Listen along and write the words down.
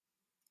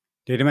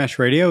Data Mesh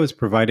Radio is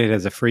provided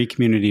as a free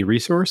community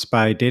resource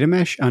by Data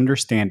Mesh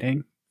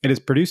Understanding. It is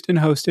produced and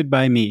hosted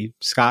by me,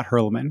 Scott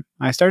Hurlman.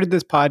 I started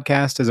this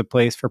podcast as a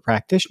place for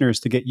practitioners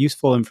to get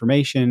useful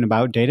information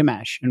about data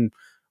mesh, and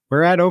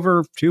we're at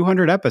over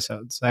 200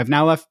 episodes. I've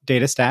now left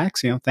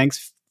DataStax,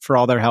 thanks for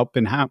all their help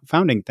in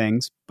founding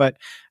things, but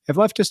I've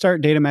left to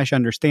start Data Mesh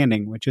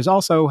Understanding, which is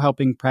also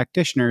helping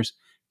practitioners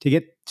to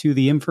get to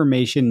the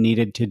information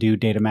needed to do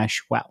data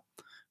mesh well.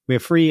 We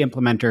have free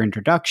implementer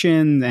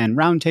introduction and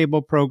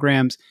roundtable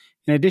programs,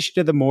 in addition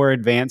to the more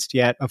advanced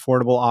yet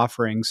affordable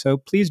offerings. So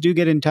please do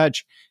get in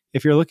touch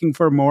if you're looking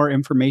for more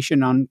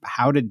information on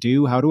how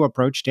to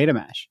approach data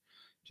mesh.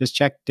 Just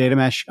check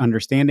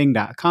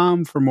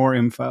datameshunderstanding.com for more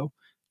info.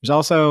 There's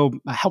also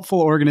a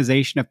helpful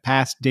organization of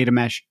past Data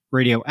Mesh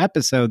Radio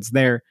episodes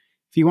there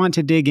if you want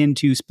to dig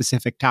into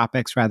specific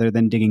topics rather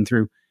than digging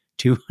through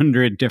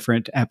 200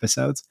 different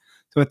episodes.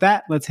 So with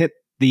that, let's hit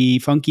the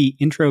funky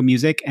intro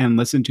music and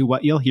listen to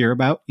what you'll hear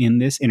about in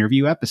this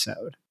interview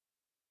episode.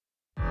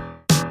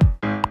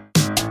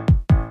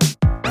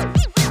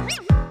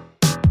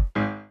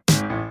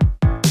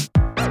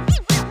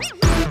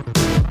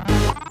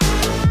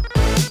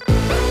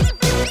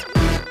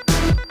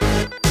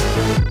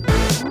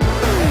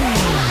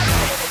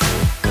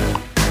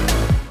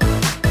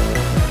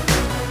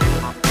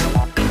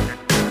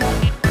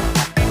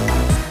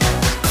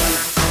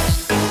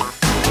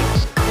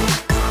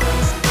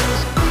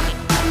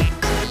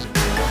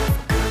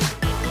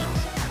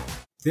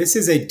 This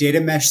is a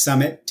Data Mesh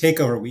Summit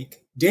Takeover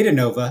Week. Data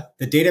Nova,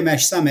 the Data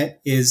Mesh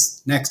Summit,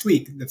 is next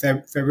week, the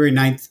February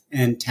 9th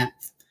and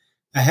 10th.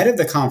 Ahead of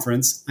the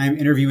conference, I'm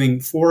interviewing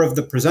 4 of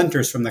the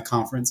presenters from the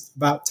conference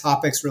about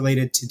topics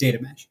related to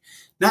data mesh,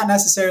 not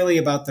necessarily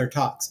about their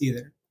talks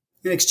either.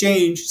 In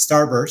exchange,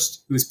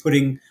 Starburst, who is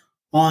putting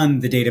on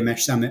the Data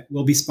Mesh Summit,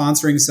 will be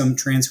sponsoring some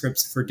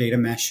transcripts for Data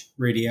Mesh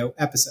Radio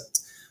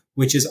episodes,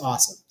 which is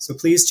awesome. So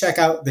please check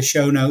out the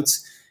show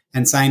notes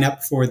and sign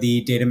up for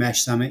the Data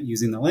Mesh Summit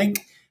using the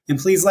link. And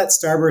please let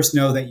Starburst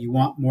know that you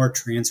want more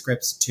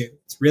transcripts too.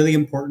 It's really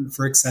important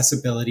for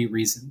accessibility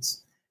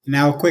reasons. And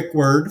now a quick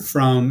word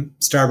from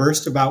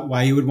Starburst about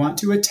why you would want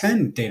to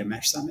attend Data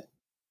Mesh Summit.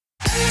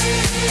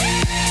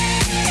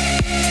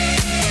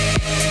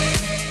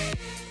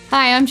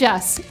 Hi, I'm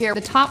Jess. Here are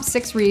the top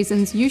 6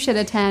 reasons you should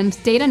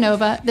attend Data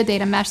Nova, the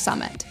Data Mesh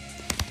Summit.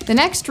 The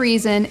next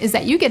reason is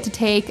that you get to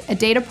take a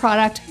data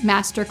product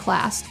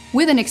masterclass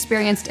with an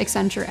experienced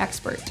Accenture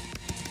expert.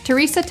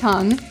 Teresa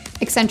Tung,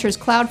 Accenture's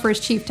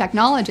Cloud-First Chief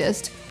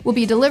Technologist, will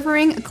be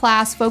delivering a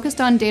class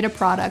focused on data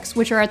products,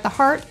 which are at the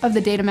heart of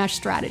the data mesh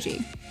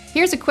strategy.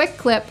 Here's a quick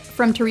clip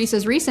from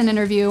Teresa's recent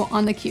interview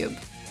on theCUBE.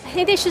 I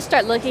think they should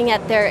start looking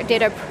at their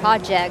data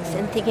projects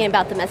and thinking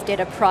about them as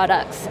data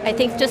products. I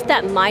think just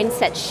that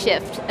mindset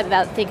shift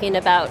about thinking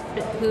about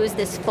who is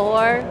this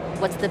for,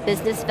 what's the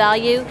business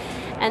value,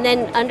 and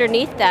then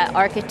underneath that,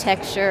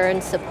 architecture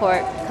and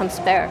support comes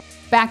bear.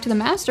 Back to the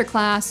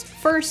masterclass,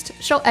 first,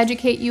 she'll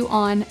educate you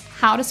on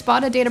how to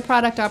spot a data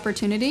product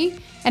opportunity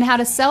and how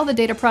to sell the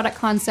data product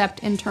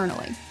concept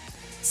internally.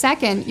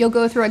 Second, you'll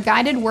go through a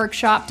guided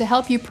workshop to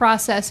help you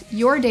process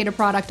your data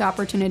product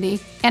opportunity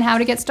and how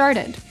to get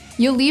started.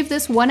 You'll leave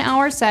this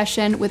 1-hour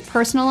session with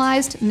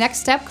personalized next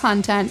step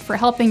content for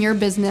helping your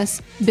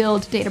business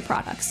build data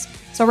products.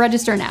 So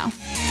register now.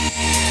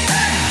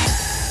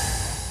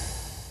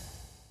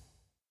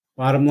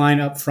 Bottom line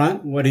up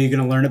front, what are you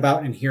going to learn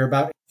about and hear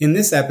about? In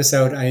this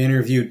episode, I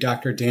interviewed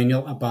Dr.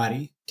 Daniel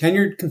Abadi,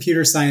 tenured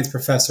computer science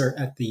professor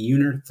at the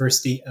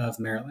University of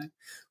Maryland,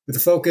 with a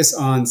focus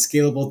on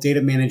scalable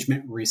data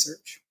management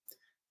research.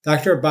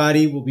 Dr.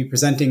 Abadi will be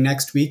presenting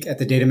next week at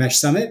the Data Mesh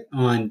Summit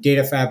on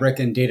data fabric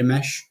and data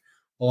mesh,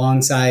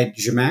 alongside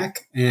Zhamak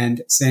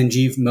and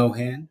Sanjeev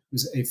Mohan,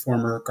 who's a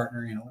former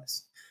Gartner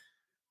analyst.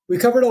 We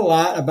covered a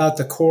lot about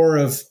the core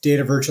of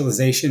data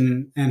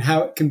virtualization and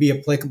how it can be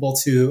applicable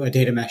to a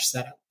data mesh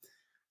setup.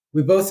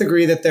 We both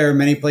agree that there are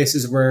many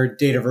places where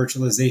data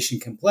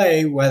virtualization can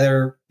play,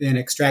 whether in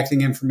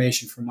extracting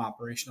information from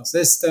operational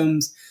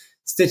systems,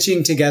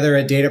 stitching together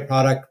a data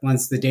product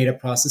once the data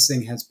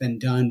processing has been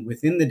done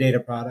within the data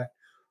product,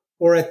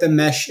 or at the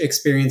mesh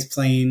experience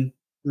plane,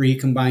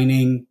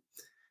 recombining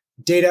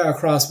data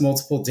across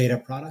multiple data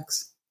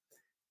products.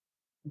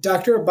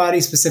 Dr.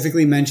 Abadi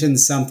specifically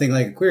mentions something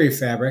like a query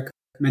fabric.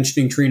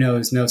 Mentioning Trino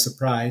is no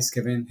surprise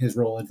given his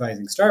role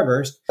advising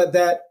Starburst, but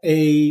that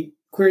a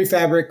query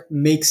fabric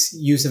makes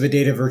use of a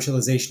data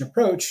virtualization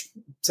approach.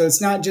 So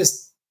it's not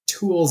just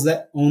tools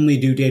that only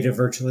do data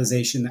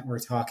virtualization that we're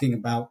talking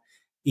about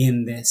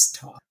in this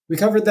talk. We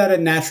covered that a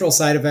natural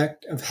side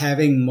effect of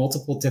having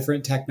multiple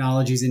different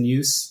technologies in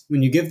use.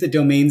 When you give the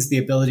domains the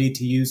ability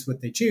to use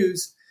what they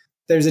choose,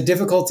 there's a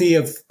difficulty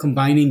of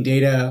combining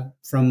data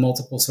from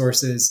multiple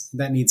sources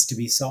that needs to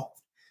be solved.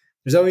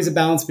 There's always a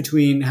balance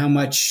between how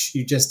much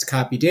you just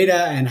copy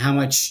data and how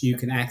much you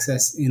can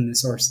access in the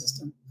source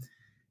system.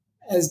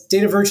 As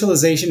data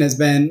virtualization has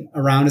been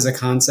around as a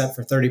concept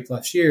for 30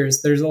 plus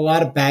years, there's a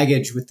lot of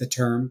baggage with the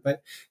term,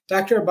 but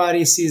Dr.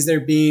 Abadi sees there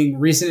being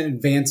recent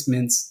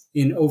advancements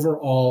in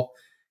overall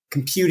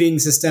computing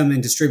system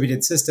and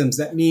distributed systems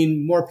that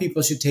mean more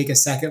people should take a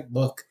second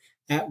look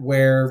at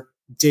where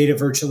data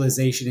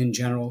virtualization in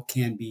general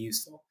can be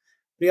useful.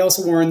 But he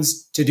also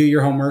warns to do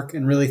your homework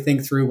and really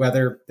think through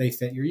whether they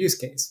fit your use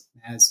case,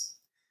 as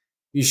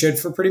you should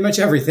for pretty much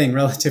everything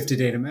relative to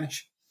data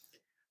mesh.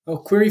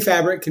 Query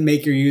Fabric can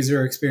make your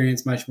user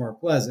experience much more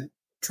pleasant.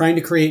 Trying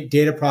to create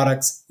data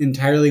products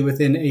entirely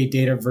within a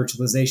data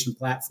virtualization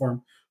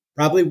platform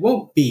probably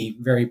won't be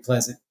very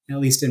pleasant, at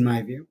least in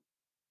my view.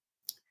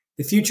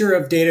 The future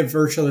of data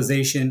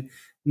virtualization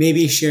may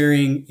be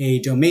sharing a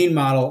domain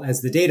model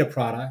as the data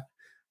product,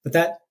 but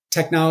that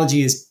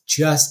technology is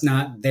just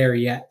not there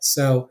yet.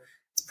 So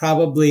it's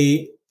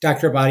probably,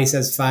 Dr. Abadi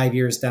says, 5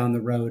 years down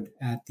the road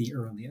at the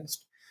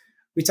earliest.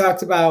 We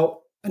talked about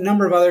a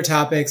number of other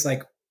topics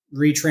like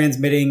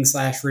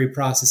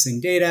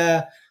retransmitting/reprocessing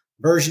data,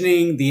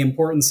 versioning, the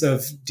importance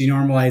of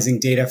denormalizing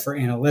data for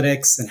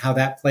analytics and how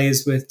that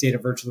plays with data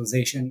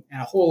virtualization,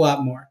 and a whole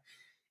lot more.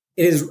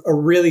 It is a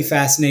really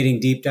fascinating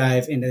deep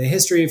dive into the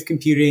history of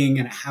computing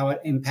and how it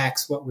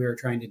impacts what we are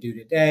trying to do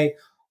today,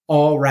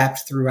 all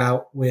wrapped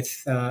throughout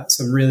with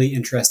some really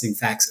interesting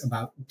facts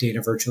about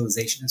data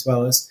virtualization, as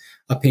well as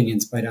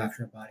opinions by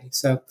Dr. Abadi.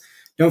 So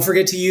don't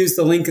forget to use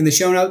the link in the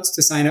show notes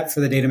to sign up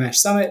for the Data Mesh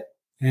Summit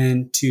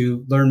and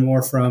to learn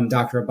more from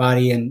Dr.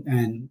 Abadi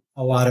and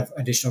a lot of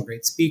additional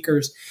great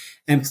speakers.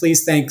 And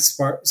please thank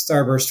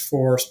Starburst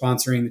for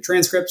sponsoring the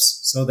transcripts,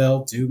 so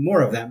they'll do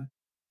more of them.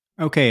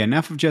 Okay,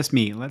 enough of just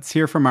me. Let's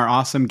hear from our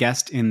awesome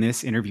guest in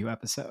this interview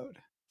episode.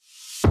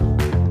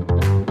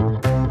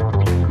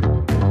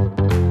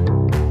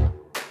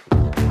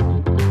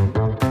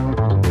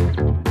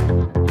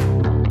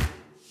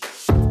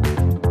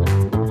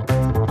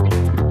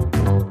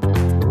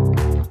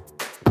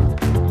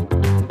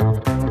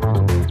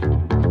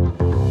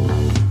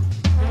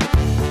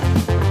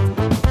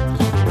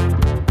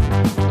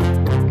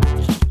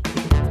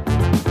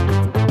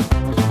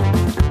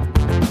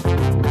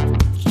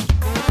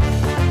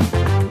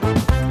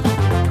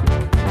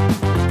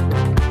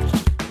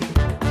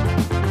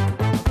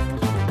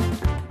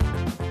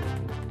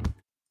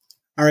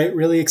 All right,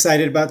 really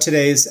excited about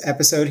today's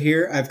episode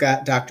here. I've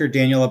got Dr.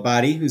 Daniel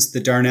Abadi, who's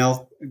the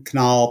Darnell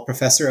Knall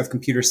Professor of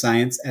Computer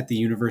Science at the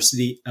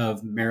University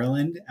of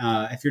Maryland.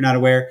 If you're not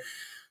aware,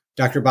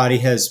 Dr. Abadi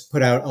has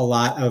put out a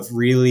lot of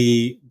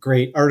really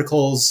great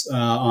articles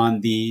on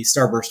the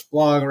Starburst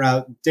blog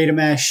around data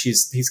mesh.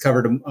 He's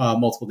covered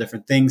multiple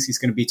different things. He's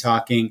going to be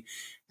talking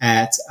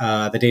at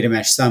the Data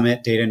Mesh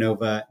Summit, Data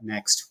Nova,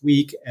 next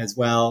week as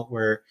well,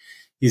 where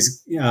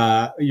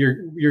you're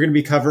going to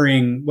be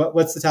covering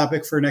what's the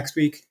topic for next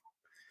week?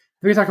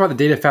 We can talk about the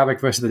data fabric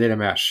versus the data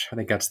mesh. I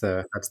think that's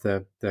the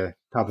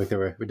topic that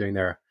we're doing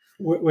there.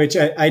 Which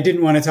I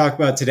didn't want to talk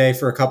about today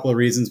for a couple of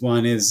reasons.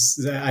 One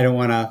is I don't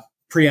want to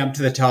preempt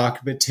the talk,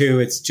 but two,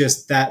 it's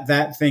just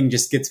that thing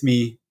just gets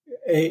me.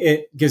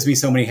 It gives me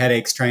so many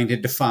headaches trying to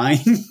define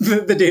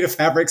the data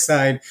fabric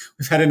side.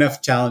 We've had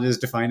enough challenges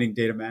defining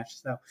data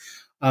mesh. So,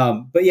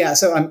 but yeah,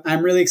 so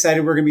I'm really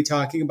excited. We're going to be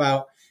talking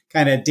about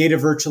kind of data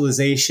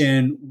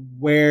virtualization,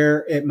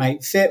 where it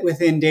might fit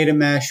within data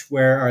mesh,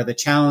 where are the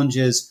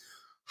challenges,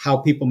 how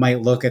people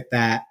might look at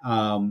that.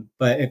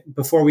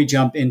 Before we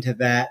jump into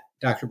that,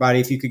 Dr.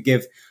 Abadi, if you could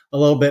give a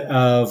little bit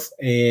of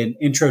an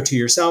intro to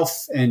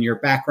yourself and your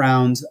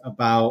background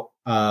about,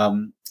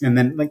 and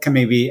then like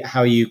maybe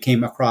how you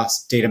came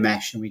across data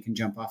mesh, and we can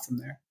jump off from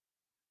there.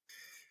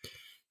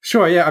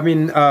 Sure. Yeah. I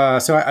mean,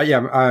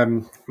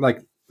 I'm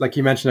like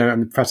you mentioned,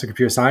 I'm a professor of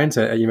computer science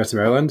at University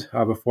of Maryland.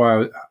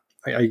 Before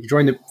I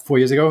joined it 4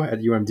 years ago at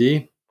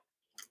UMD.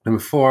 And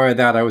before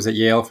that, I was at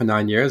Yale for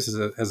 9 years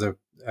as a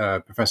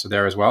professor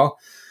there as well.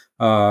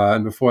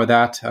 And before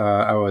that,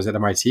 I was at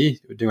MIT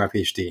doing my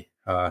PhD.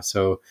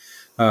 So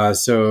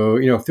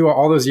through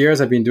all those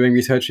years, I've been doing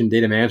research in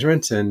data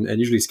management and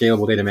usually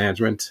scalable data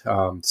management.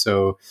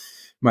 So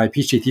my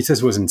PhD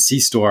thesis was in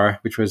CStore,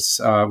 which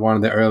was one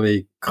of the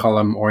early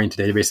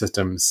column-oriented database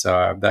systems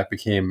that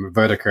became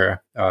Vertica.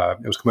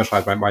 It was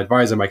commercialized by my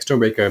advisor, Mike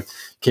Stonebaker,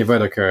 became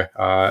Vertica,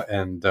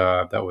 and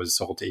that was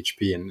sold to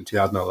HP in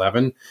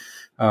 2011.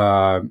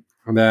 And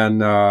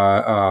then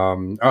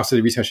I also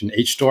did research in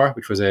HStore,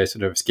 which was a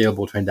sort of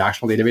scalable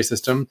transactional database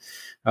system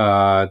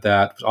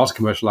that was also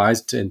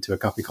commercialized into a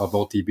company called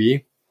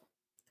VaultDB.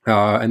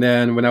 And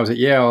then when I was at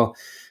Yale,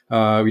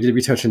 we did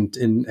research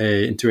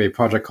into a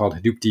project called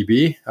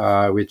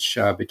HadoopDB, which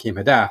became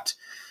Hadapt,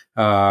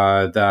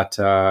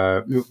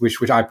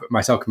 which I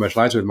myself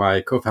commercialized with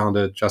my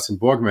co-founder, Justin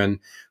Borgman,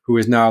 who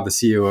is now the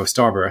CEO of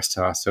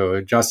Starburst.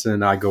 So Justin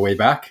and I go way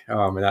back,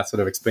 and that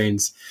sort of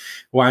explains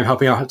why I'm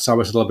helping out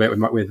Starburst a little bit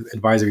with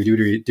advisory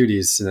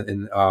duties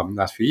in the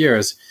last few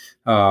years.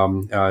 I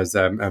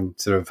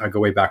go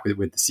way back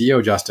with the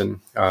CEO,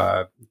 Justin.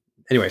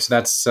 Anyway, so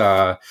that's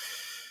that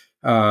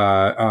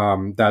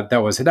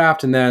was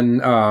Hadapt, and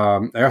then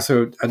I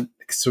also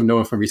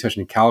known from research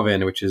in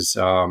Calvin, which is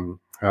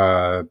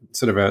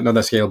sort of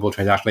another scalable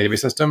transactional database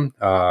system,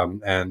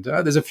 and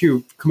there's a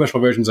few commercial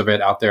versions of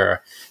it out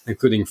there,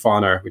 including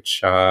Fauna,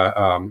 which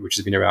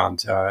has been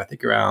around I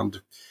think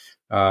around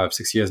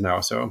 6 years now.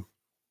 So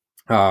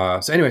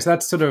anyways,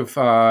 that's sort of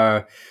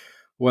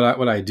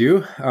what I do,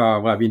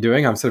 what I've been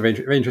doing. I'm sort of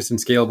very interested in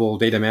scalable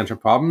data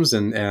management problems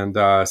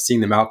and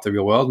seeing them out in the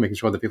real world, making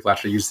sure that people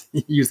actually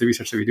use the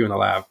research that we do in the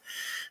lab.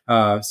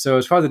 So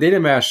as far as the data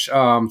mesh,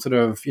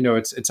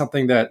 it's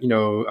something that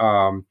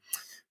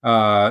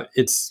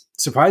it's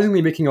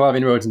surprisingly making a lot of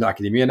inroads into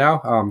academia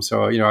now.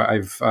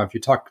 I've if you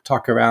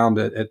talk around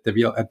at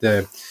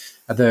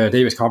the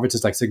database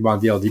conferences like Sigma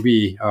and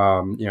VLDB,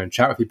 and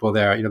chat with people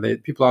there,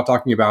 people are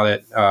talking about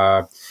it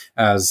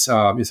as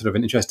sort of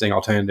an interesting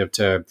alternative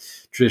to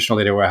traditional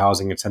data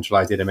warehousing and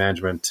centralized data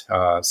management.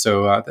 There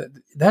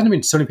hasn't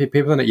been so many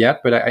papers on it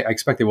yet, but I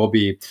expect there will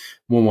be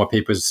more and more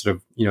papers sort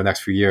of,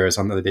 next few years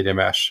on the data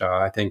mesh.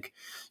 I think,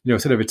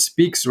 sort of it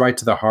speaks right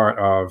to the heart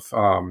of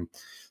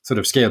sort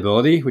of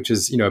scalability, which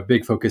is, a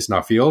big focus in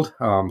our field.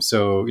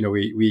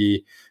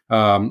 We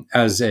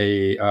as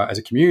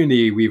a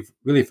community, we've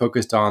really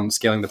focused on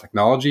scaling the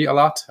technology a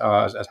lot,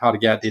 as how to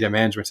get data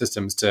management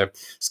systems to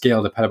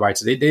scale the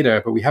petabytes of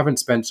data. But we haven't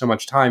spent so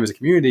much time as a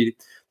community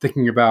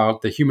thinking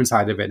about the human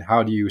side of it and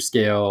how do you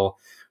scale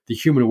the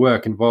human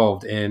work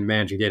involved in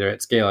managing data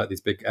at scale at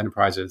these big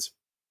enterprises.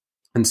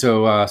 And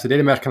so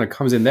data mesh kind of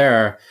comes in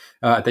there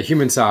at the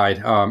human side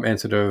and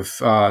sort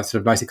of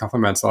nicely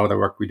complements a lot of the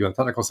work we do on the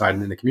technical side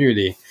and in the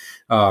community.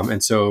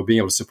 And so being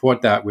able to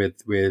support that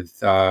with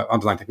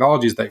underlying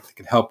technologies that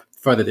can help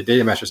further the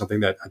data mesh is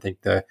something that I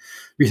think the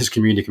research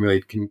community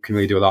can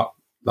really do a lot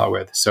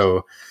with.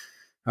 So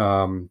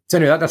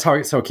anyway, that's how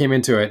it came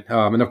into it.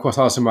 And of course,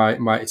 also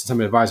my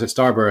system advisor at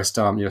Starburst,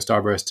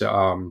 Starburst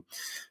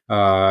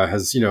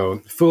has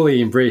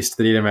fully embraced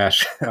the data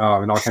mesh in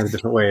all kinds of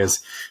different ways,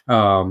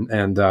 so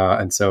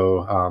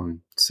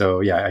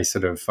I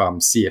sort of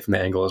see it from the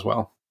angle as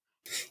well.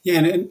 Yeah,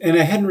 and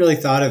I hadn't really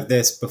thought of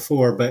this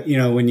before, but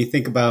when you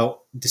think about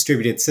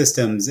distributed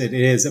systems, it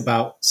is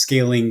about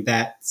scaling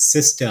that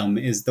system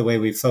is the way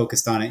we've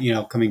focused on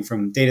it. Coming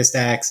from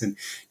DataStax, and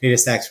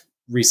DataStax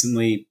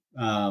recently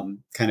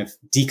kind of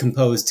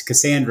decomposed to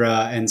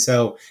Cassandra, and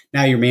so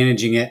now you're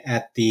managing it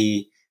at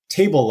the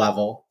table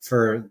level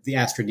for the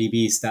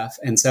AstraDB stuff.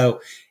 And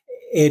so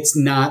it's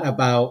not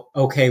about,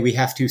 okay, we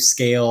have to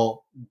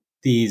scale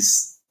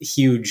these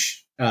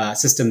huge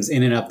systems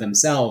in and of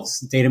themselves.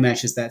 Data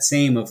mesh is that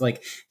same of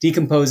like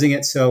decomposing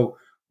it. So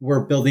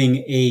we're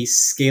building a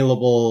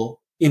scalable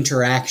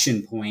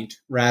interaction point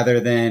rather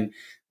than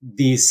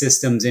these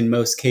systems in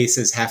most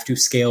cases have to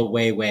scale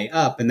way, way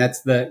up. And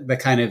that's the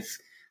kind of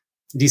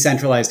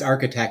decentralized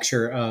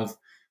architecture of,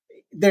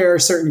 there are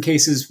certain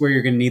cases where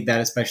you're going to need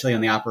that, especially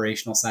on the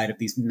operational side of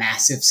these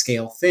massive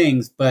scale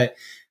things. But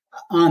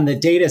on the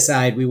data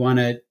side, we want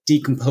to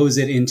decompose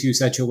it into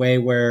such a way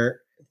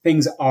where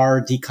things are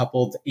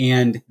decoupled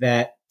and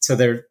that so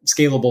they're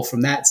scalable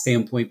from that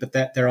standpoint, but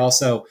that they're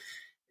also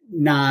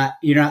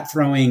you're not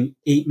throwing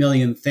 8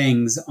 million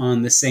things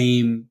on the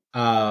same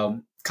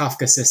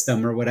Kafka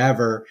system or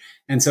whatever.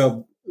 And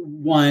so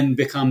one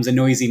becomes a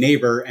noisy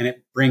neighbor and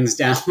it brings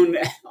down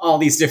all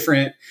these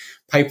different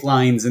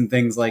pipelines and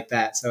things like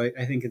that. So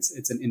I think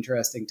it's an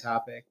interesting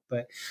topic,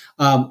 but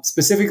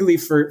specifically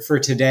for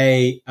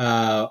today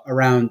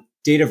around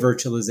data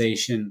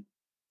virtualization,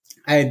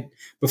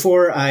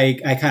 before I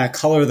kind of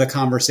color the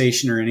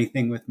conversation or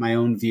anything with my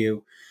own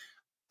view,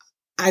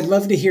 I'd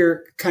love to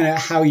hear kind of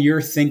how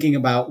you're thinking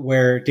about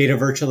where data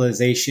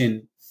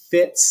virtualization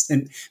fits,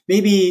 and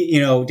maybe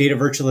data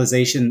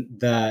virtualization,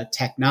 the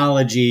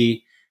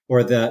technology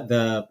or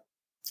the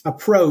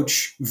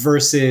approach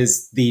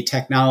versus the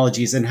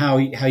technologies, and how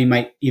you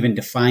might even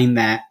define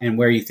that and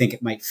where you think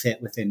it might fit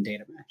within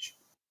data mesh.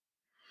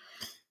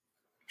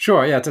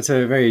 Sure. Yeah, that's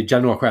a very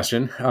general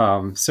question.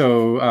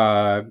 So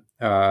I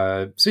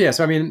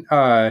mean,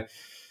 I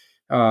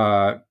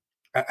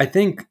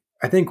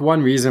think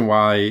one reason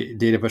why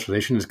data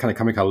virtualization is kind of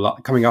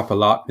coming up a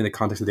lot in the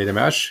context of data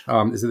mesh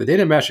is that the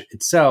data mesh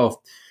itself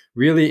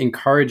really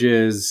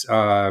encourages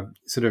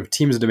sort of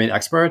teams of domain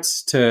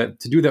experts to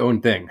do their own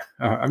thing.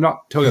 I'm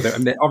not totally. I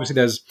mean, obviously,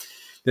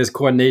 there's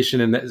coordination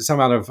and some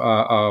amount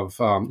of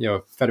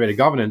federated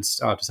governance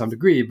to some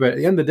degree, but at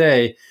the end of the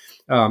day,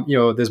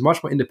 there's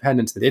much more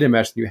independence in the data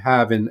mesh than you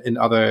have in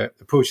other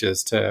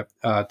approaches to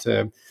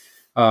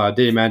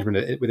data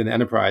management within the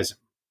enterprise.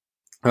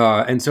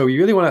 And so you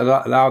really want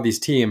to allow these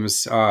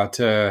teams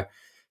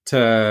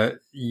to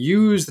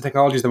use the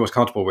technologies they're most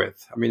comfortable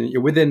with. I mean,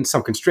 you're within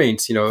some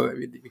constraints.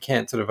 We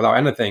can't sort of allow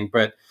anything,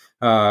 but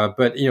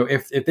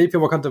if they feel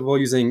more comfortable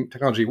using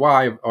technology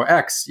Y or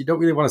X, you don't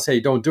really want to say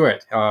don't do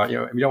it.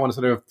 We don't want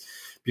to sort of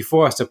be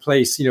forced to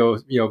place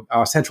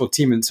our central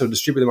team and sort of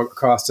distribute them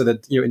across to the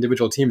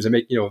individual teams and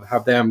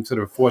have them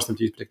sort of force them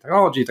to use particular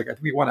technologies. Like, I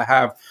think we want to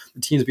have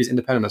the teams be as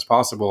independent as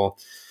possible.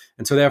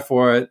 And so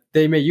therefore,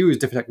 they may use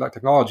different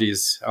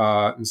technologies.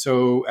 And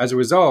so as a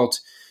result,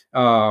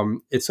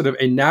 it's sort of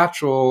a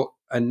natural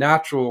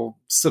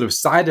sort of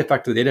side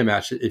effect of the data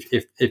mesh.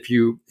 If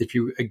you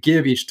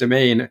give each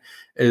domain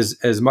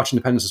as much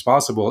independence as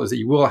possible, is that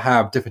you will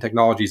have different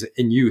technologies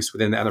in use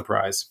within the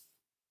enterprise.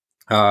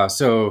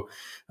 So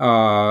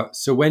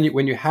when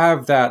you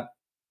have that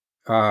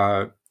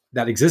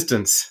that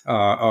existence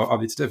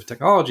of these different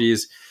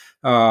technologies,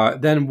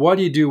 then what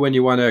do you do when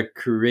you want to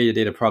create a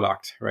data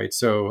product, right?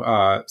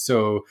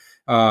 So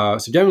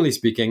generally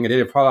speaking, a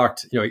data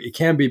product, it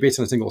can be based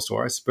on a single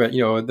source, but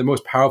the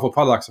most powerful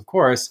products, of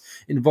course,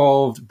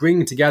 involved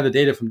bringing together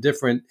data from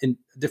different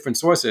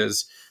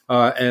sources,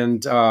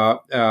 and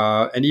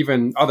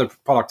even other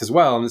product as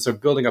well, and so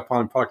building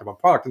upon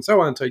product and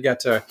so on until you get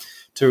to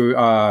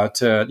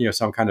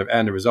some kind of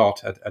end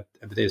result at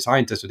the data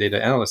scientist or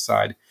data analyst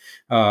side.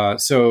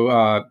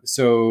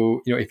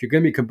 So if you're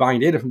going to be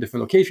combining data from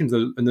different locations,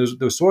 and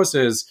those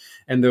sources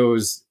and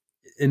those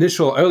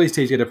initial early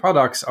stage data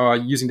products are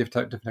using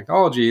different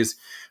technologies,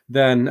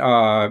 then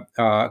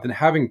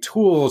having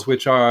tools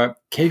which are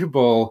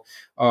capable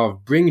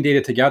of bringing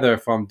data together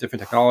from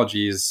different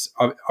technologies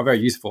are very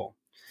useful.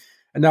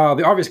 And now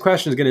the obvious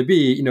question is going to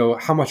be,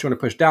 how much you want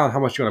to push down, how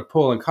much you want to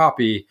pull and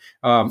copy,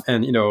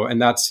 and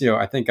that's,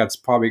 I think that's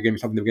probably going to be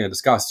something that we're going to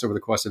discuss over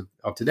the course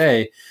of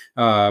today.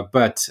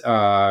 But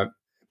at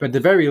the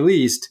very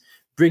least,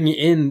 bringing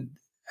in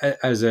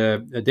as a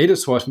data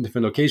source from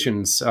different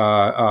locations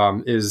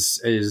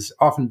is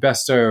often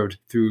best served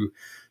through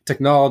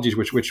technologies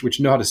which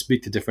know how to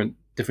speak to different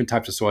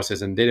types of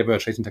sources, and data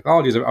virtualization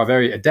technologies are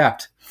very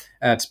adept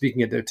at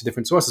speaking to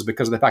different sources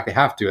because of the fact they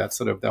have to. That's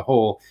sort of the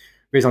whole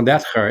raison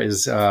d'être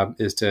is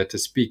to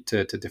speak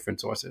to different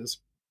sources.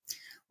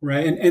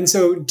 Right. And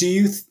so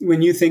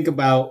when you think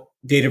about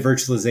data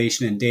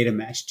virtualization and data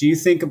mesh, do you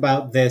think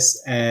about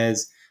this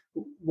as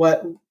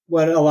what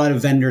a lot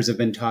of vendors have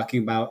been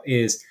talking about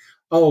is,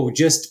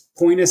 just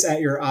point us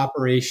at your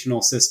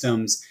operational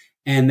systems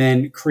and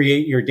then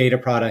create your data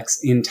products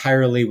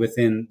entirely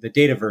within the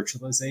data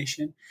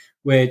virtualization,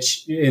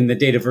 which in the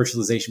data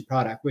virtualization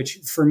product, which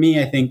for me,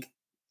 I think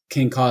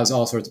can cause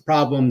all sorts of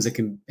problems. It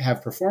can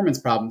have performance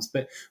problems,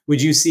 but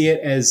would you see it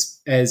as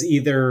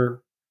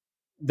either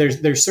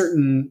there's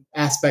certain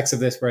aspects of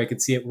this where I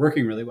could see it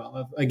working really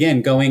well.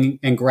 Again, going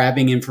and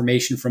grabbing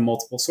information from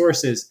multiple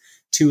sources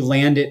to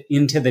land it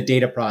into the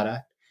data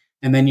product.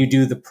 And then you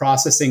do the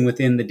processing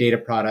within the data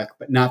product,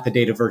 but not the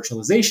data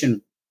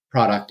virtualization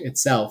product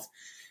itself.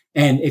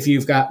 And if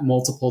you've got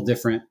multiple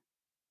different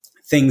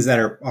things that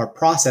are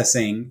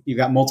processing, you've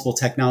got multiple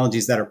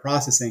technologies that are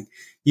processing,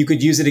 you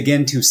could use it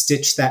again to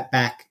stitch that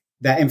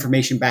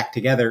information back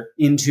together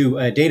into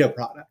a data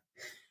product.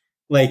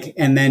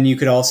 And then you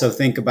could also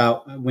think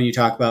about, when you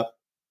talk about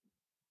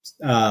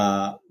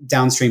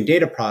downstream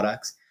data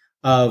products,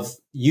 of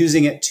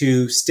using it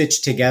to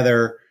stitch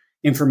together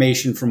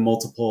information from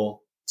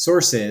multiple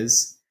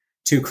sources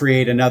to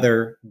create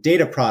another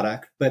data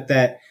product. But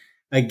that,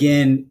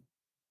 again,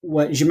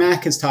 what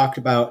Zhamak has talked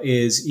about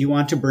is you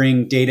want to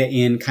bring data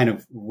in kind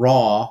of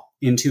raw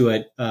into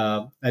a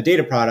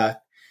data product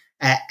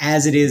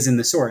as it is in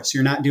the source.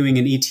 You're not doing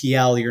an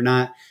ETL. You're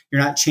not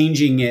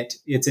changing it.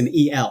 It's an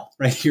EL,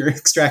 right? You're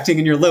extracting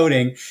and you're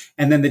loading,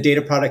 and then the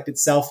data product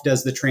itself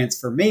does the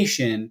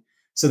transformation.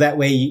 So that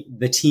way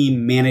the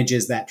team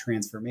manages that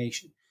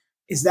transformation.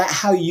 Is that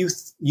how you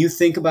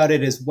think about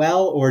it as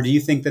well? Or do you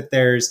think that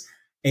there's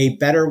a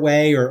better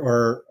way,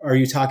 or are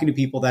you talking to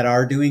people that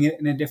are doing it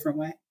in a different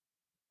way?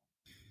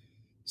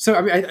 So,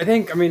 I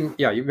think,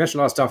 you mentioned a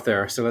lot of stuff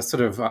there. So let's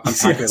sort of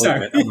unpack it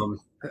a little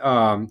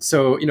bit.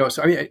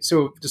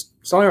 So just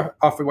starting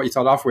off with what you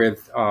started off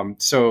with.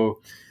 So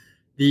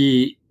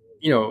the,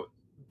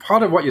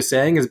 part of what you're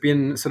saying has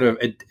been sort of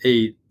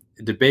a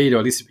debate, or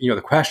at least,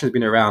 the question has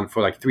been around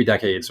for like 3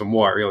 decades or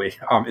more, really,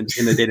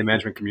 in the data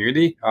management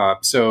community.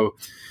 So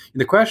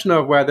the question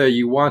of whether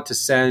you want to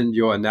send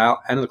your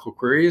analytical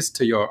queries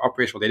to your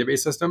operational database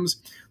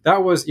systems,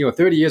 that was,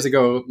 30 years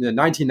ago, in the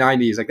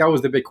 1990s, that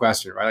was the big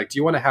question, right? Do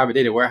you want to have a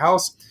data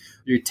warehouse?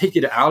 You take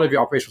it out of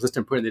your operational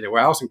system, put it in the data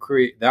warehouse and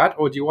create that,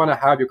 or do you want to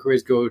have your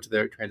queries go to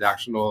the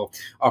transactional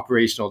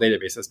operational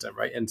database system,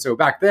 right? And so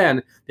back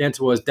then, the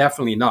answer was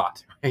definitely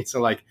not, right?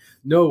 So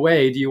no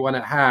way do you want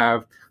to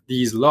have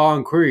these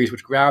long queries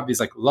which grab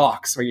these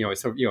locks, or,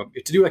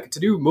 to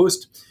do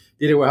most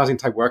data warehousing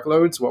type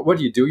workloads, what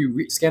do?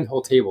 You scan the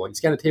whole table. And you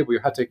scan the table, you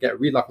have to get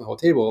read lock on the whole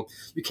table.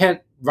 You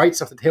can't write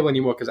stuff to the table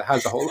anymore because it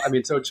has the whole.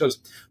 So it shows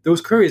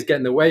those queries get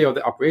in the way of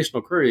the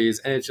operational queries,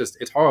 and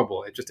it's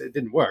horrible. It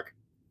didn't work.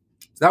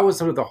 So that was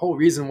sort of the whole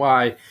reason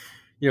why,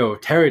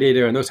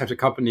 Teradata and those types of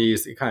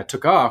companies kind of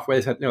took off, where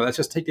they said, let's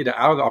just take data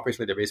out of the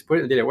operational database, put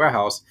it in the data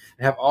warehouse,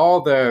 and have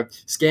all the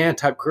scan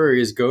type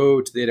queries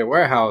go to the data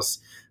warehouse.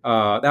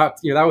 That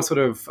was sort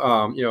of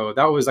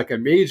that was like a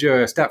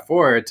major step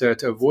forward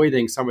to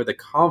avoiding some of the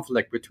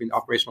conflict between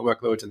operational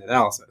workloads and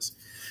analysis.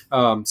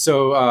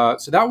 So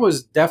that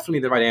was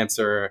definitely the right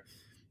answer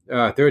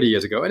 30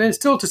 years ago, and it's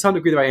still to some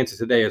degree the right answer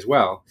today as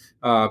well.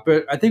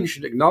 But I think we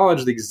should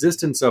acknowledge the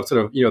existence of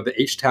sort of the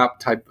HTAP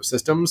type of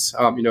systems.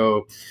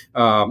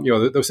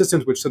 Those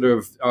systems which sort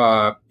of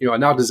are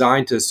now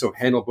designed to sort of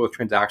handle both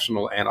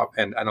transactional and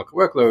analytical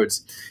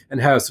workloads,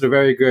 and have sort of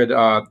very good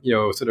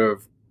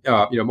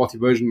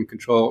multi-version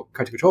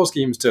control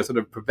schemes to sort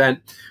of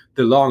prevent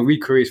the long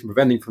read queries from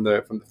preventing from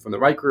the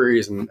write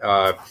queries, and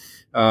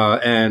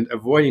and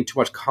avoiding too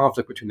much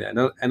conflict between the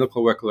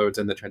analytical workloads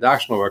and the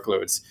transactional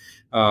workloads.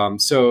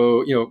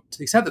 So, to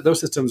the extent that those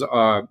systems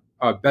are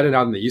better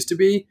now than they used to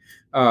be,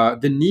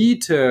 the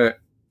need to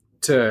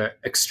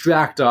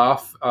extract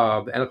off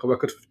the analytical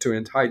workloads to an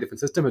entirely different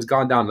system has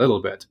gone down a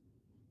little bit.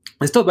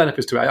 There's still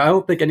benefits to it. I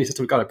don't think any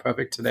system's got it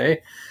perfect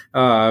today,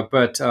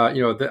 but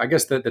I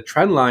guess the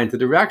trend line, the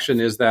direction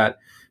is that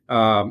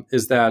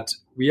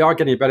we are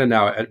getting better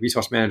now at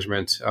resource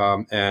management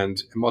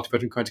and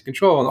multi-version currency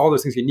control and all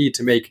those things you need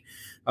to make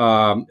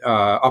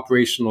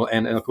operational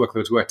and analytical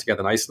workloads work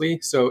together nicely.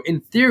 So,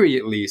 in theory,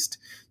 at least,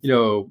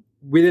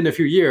 within a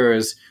few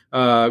years,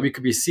 we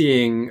could be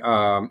seeing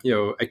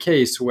a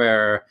case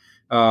where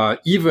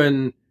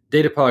even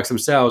data products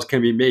themselves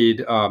can be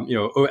made,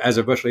 as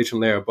a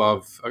virtualization layer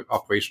above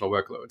operational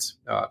workloads.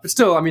 But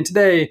still,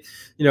 today,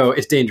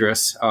 it's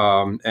dangerous,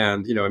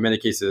 and in many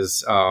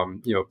cases,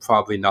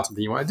 probably not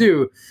something you want to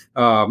do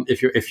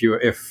if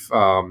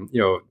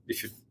you're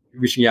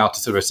reaching out to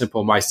sort of a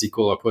simple MySQL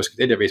or Postgres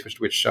database,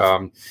 which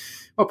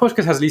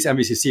Postgres has at least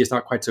MVCC. It's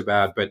not quite so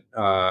bad, but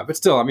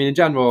still, in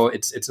general,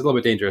 it's a little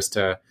bit dangerous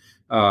to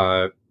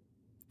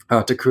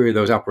query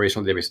those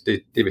operational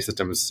database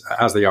systems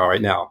as they are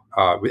right now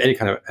with any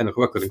kind of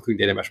analytical workload, including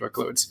data mesh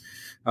workloads.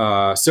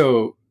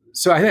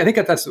 So I think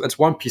that's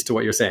one piece to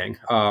what you're saying.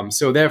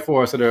 So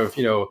therefore, sort of,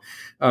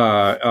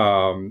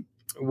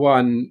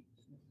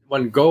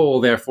 one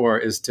goal, therefore,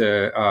 is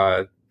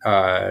to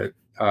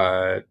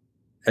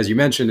as you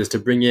mentioned, is to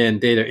bring in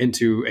data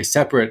into a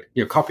separate,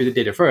 copy the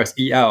data first,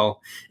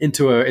 EL,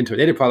 into a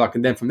data product,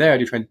 and then from there,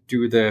 you try and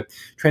do the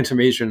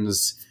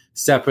transformations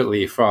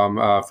separately from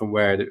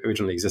where it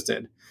originally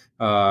existed.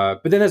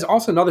 But then there's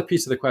also another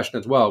piece of the question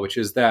as well, which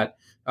is that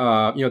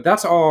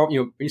that's all.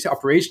 When you say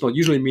operational, it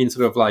usually means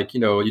sort of like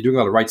you're doing a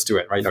lot of writes to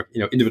it, right?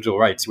 Individual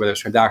writes, whether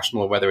it's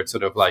transactional, whether it's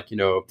sort of like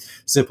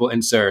simple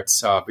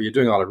inserts, but you're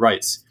doing a lot of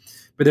writes.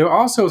 But there are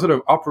also sort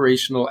of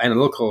operational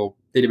analytical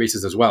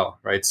databases as well,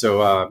 right?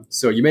 So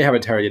you may have a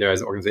Teradata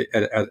as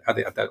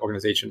at that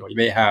organization, or you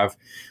may have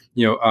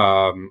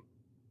a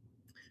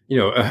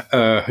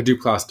Hadoop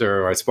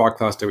cluster or a Spark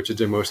cluster, which is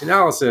doing most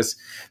analysis,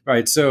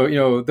 right?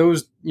 So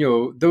those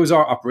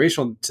are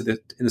operational in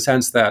the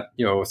sense that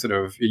sort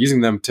of you're using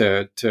them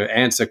to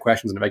answer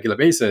questions on a regular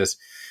basis,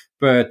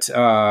 but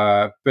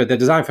they're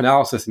designed for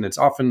analysis, and it's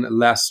often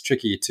less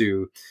tricky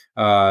to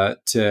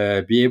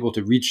be able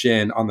to reach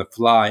in on the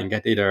fly and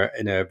get data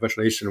in a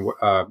virtualization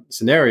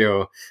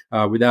scenario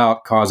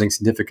without causing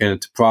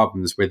significant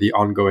problems with the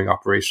ongoing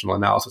operational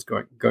analysis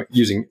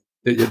using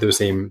that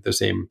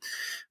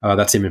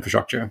same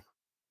infrastructure.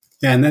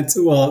 Yeah, and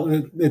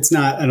it's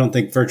not, I don't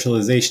think,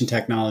 virtualization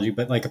technology,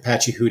 but like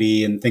Apache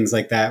Hudi and things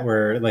like that,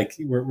 where like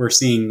we're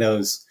seeing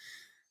those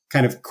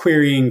kind of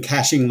querying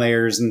caching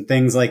layers and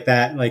things like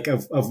that, like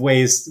of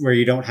ways where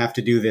you don't have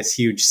to do this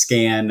huge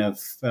scan of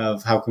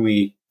how can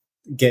we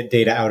get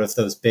data out of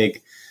those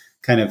big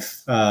kind of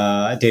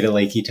data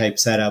lakey type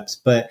setups.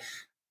 But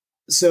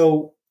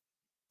so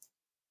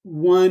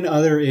one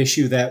other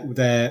issue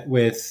that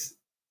with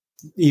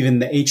even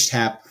the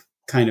HTAP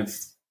kind of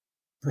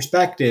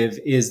perspective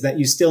is that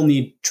you still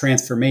need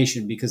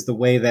transformation, because the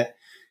way that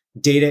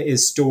data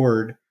is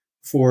stored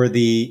for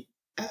the,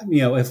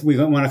 if we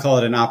want to call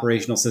it an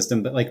operational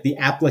system, but like the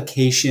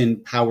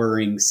application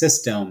powering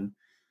system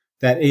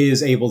that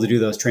is able to do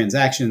those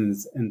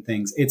transactions and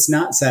things, it's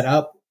not set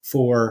up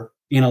for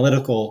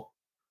analytical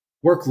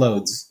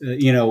workloads.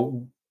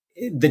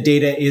 The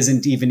data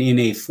isn't even in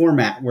a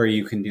format where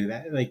you can do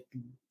that. Like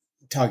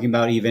talking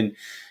about even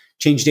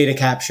change data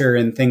capture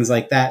and things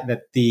like that,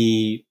 that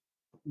the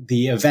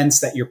events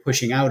that you're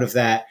pushing out of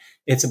that,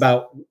 it's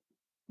about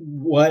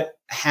what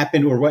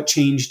happened or what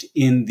changed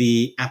in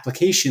the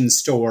application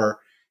store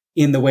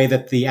in the way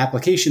that the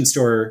application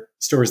store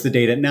stores the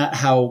data, not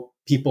how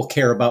people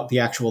care about the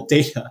actual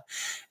data.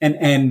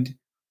 And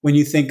when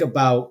you think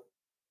about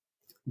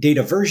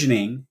data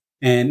versioning,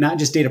 and not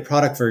just data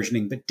product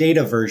versioning, but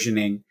data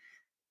versioning,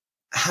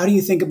 how do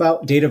you think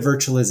about data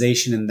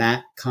virtualization in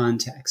that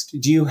context?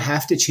 Do you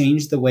have to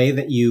change the way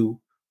that you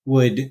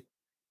would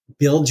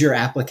build your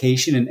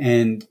application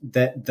and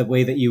that the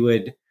way that you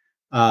would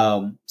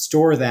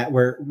store that,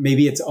 where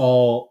maybe it's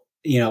all,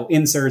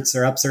 inserts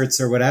or upserts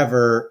or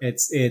whatever,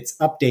 it's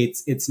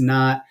updates, it's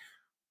not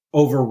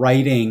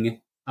overwriting,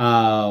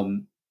 or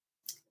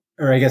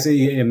I guess,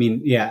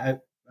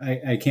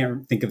 I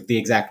can't think of the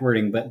exact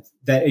wording, but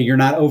that you're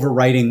not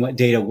overwriting what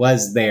data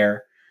was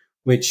there,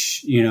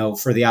 which,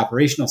 for the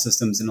operational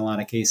systems in a lot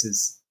of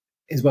cases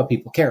is what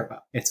people care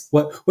about. It's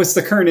what's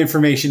the current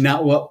information,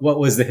 not what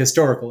was the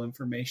historical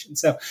information.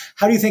 So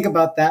how do you think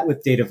about that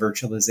with data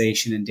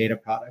virtualization and data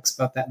products,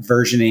 about that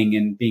versioning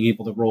and being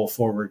able to roll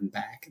forward and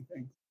back and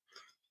things?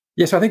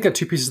 Yeah, so I think there are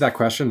two pieces of that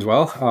question as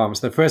well.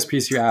 So the first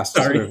piece you asked,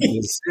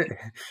 is,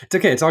 it's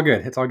okay, it's all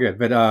good.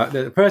 But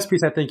the first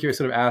piece I think you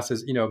sort of asked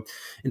is,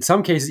 in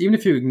some cases, even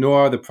if you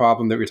ignore the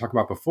problem that we were talking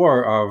about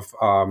before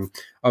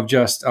of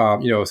just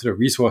sort of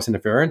resource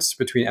interference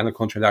between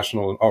analytical and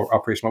transactional or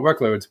operational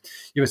workloads,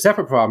 you have a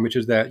separate problem, which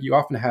is that you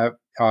often have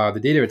the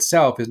data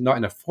itself is not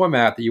in a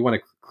format that you want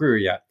to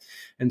query yet.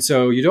 And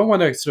so you don't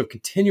want to sort of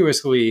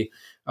continuously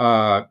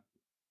you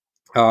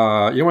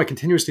don't want to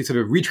continuously sort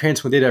of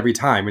retransfer data every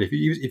time. And if you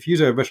use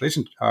a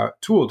virtualization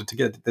tool to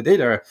get the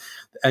data,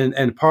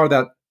 and part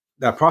of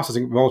that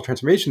processing involves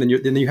transformation,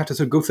 then you have to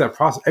sort of go through that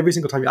process every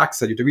single time you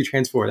access it. You have to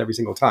retransfer it every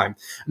single time,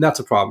 and that's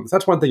a problem. So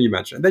that's one thing you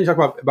mentioned. And then you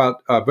talk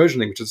about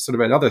versioning, which is sort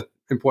of another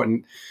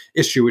important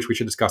issue which we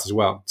should discuss as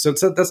well. So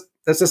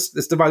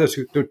let's divide those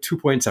two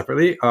points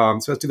separately. So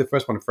let's do the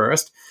first one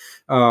first.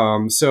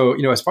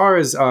 So as far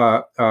as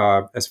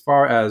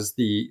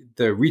the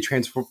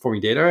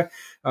retransforming data,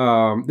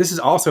 this is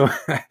also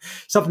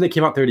something that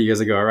came out 30 years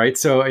ago, right?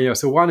 So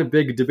so one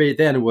big debate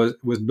then was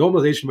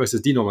normalization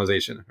versus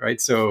denormalization,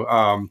 right? So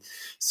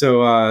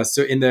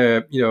in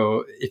the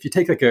if you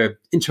take like a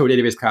intro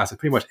database class at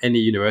pretty much any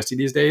university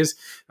these days,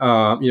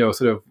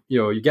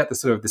 you get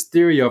this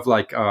theory of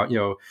like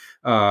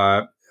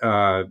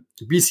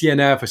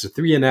BCNF versus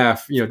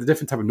 3NF, the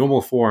different type of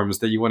normal forms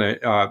that you want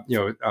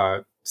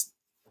to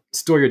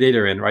store your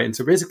data in, right? And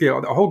so basically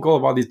the whole goal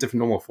of all these different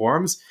normal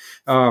forms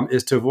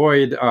is to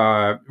avoid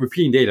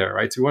repeating data,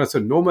 right? So we want to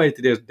sort of normalize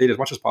the data as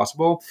much as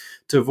possible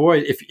to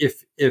avoid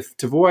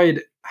to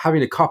avoid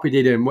having to copy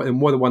data in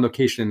more than one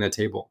location in a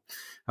table.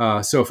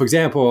 So for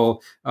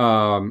example,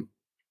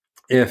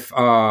 if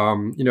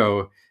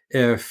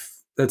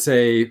let's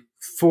say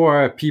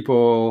 4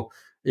 people,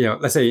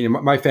 let's say in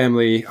my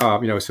family,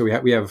 so we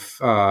have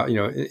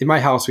in my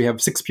house we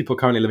have 6 people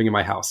currently living in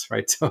my house,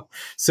 right?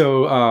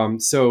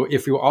 So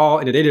if we were all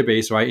in a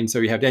database, right, and so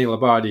we have Daniel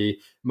Abadi,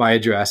 my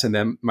address, and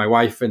then my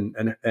wife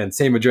and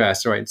same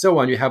address, right, and so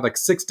on. You have like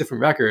 6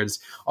 different records,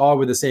 all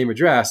with the same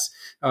address.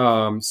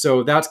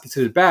 So that's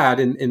considered bad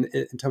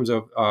in terms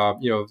of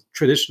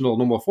traditional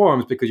normal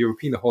forms, because you're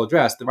repeating the whole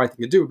address. The right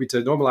thing to do would be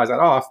to normalize that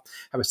off,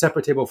 have a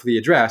separate table for the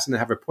address, and then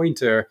have a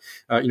pointer,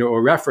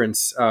 or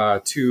reference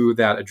to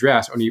that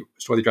address. Only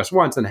store the address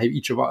once, and have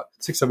each of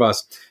 6 of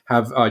us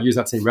have use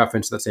that same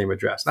reference to that same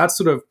address. That's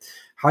sort of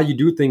how you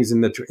do things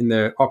in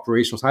the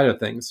operational side of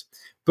things.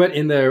 But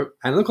in the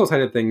analytical side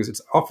of things, it's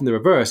often the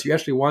reverse. You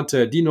actually want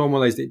to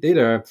denormalize the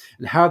data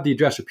and have the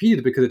address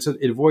repeated, because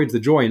it avoids the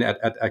join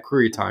at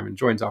query time, and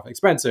join's often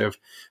expensive.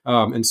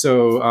 And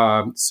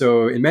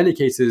so in many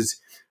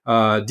cases,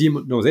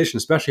 denormalization,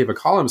 especially if a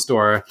column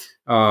store,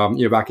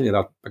 back in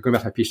going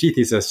back to my PhD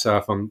thesis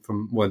from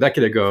more than a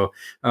decade ago,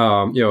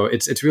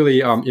 it's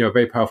really a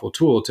very powerful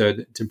tool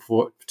to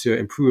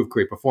improve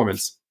query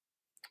performance.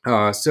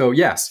 So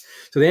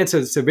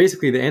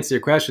basically the answer to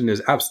your question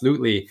is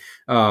absolutely.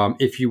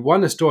 If you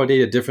want to store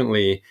data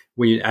differently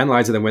when you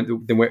analyze it than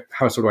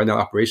how it's stored right now,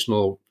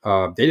 operational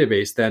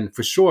database, then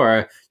for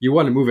sure you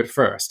want to move it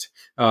first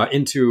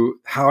into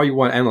how you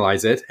want to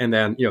analyze it, and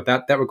then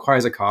that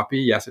requires a copy.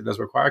 Yes, it does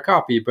require a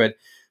copy, but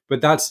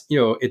that's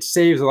it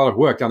saves a lot of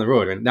work down the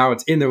road. And now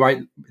it's in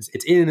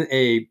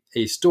a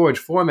storage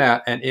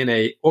format and in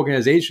a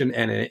organization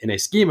and in a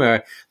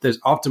schema that's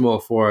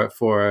optimal for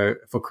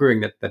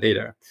querying that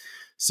data.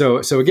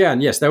 So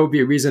again, yes, that would be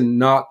a reason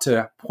not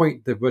to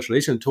point the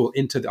virtualization tool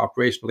into the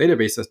operational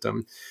database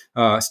system.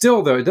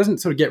 Still, though, it doesn't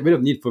sort of get rid of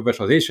the need for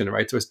virtualization,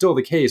 right? So it's still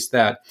the case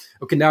that,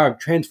 okay, now I've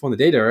transformed the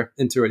data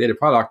into a data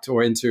product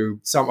or into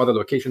some other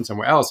location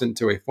somewhere else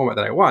into a format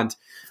that I want.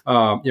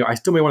 I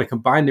still may want to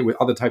combine it with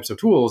other types of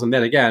tools. And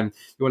then again,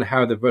 you want to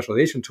have the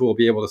virtualization tool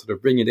be able to sort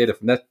of bring in data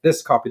from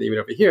this copy that you made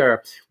over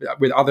here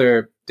with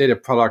other data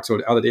products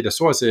or other data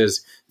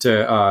sources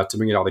to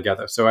bring it all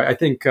together. So I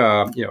think,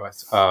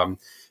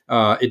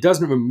 it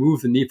doesn't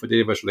remove the need for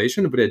data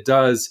virtualization, but it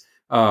does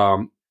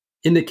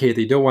indicate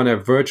that you don't want to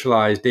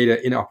virtualize data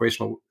in an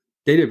operational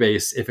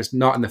database if it's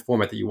not in the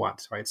format that you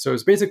want, right? So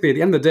it's basically, at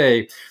the end of the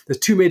day, there's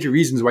 2 major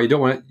reasons why you don't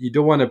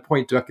want to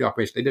point directly to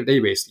operational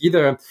database.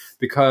 Either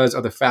because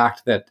of the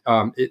fact that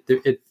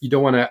you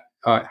don't want to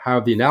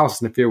have the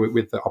analysis interfere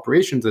with the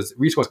operations as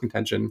resource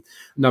contention.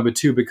 Number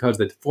 2, because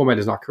the format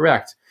is not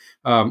correct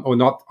or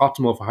not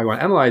optimal for how you want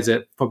to analyze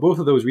it. For both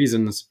of those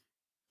reasons,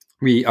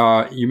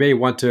 you may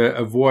want to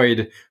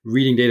avoid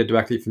reading data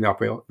directly from the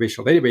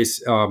operational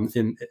database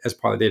as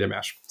part of the data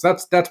mesh. So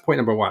that's point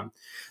number 1.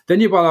 Then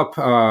you brought up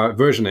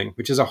versioning,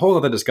 which is a whole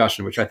other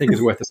discussion, which I think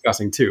is worth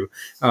discussing too,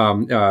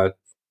 to the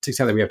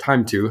extent that we have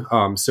time to.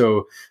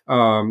 So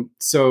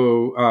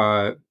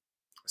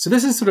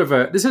this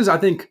is I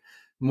think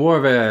more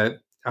of a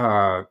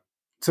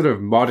sort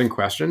of modern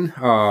question.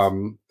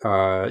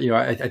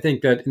 I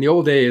think that in the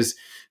old days,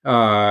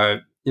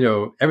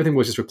 everything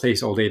was just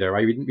replace old data,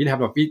 right? We didn't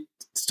have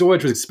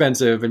storage was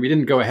expensive, and we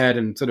didn't go ahead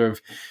and sort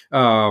of,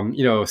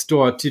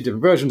 store 2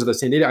 different versions of the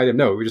same data item.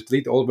 No, we just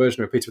delete the old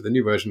version and replace it with the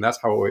new version. That's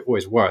how it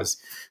always was.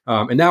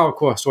 And now, of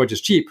course, storage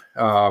is cheap,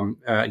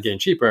 getting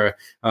cheaper.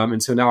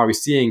 And so now we're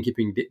seeing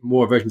keeping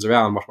more versions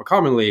around much more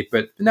commonly.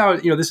 But now,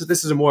 this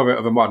is a more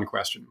of a modern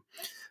question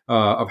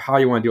of how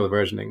you want to deal with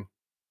versioning.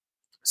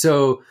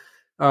 So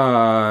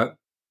I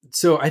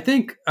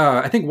think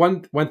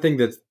one thing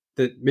that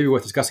maybe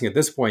worth discussing at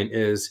this point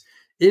is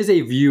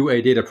a view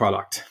a data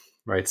product,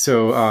 right?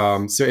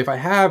 So if I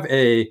have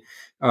in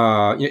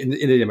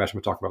the data mesh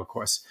we're talking about, of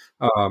course.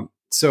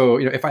 So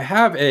if I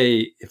have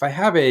a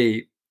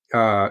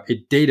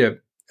data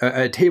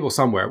a table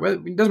somewhere,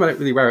 it doesn't matter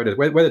really where it is,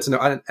 whether it's an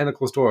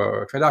analytical store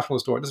or a transactional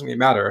store, it doesn't really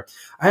matter.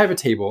 I have a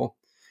table,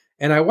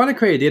 and I want to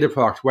create a data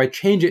product where I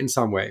change it in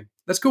some way.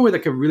 Let's go with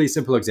like a really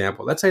simple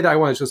example. Let's say that I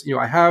want to just,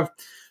 I have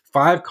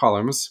 5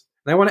 columns,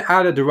 and I want to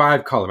add a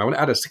derived column. I want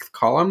to add a 6th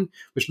column,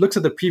 which looks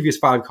at the previous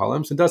 5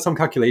 columns and does some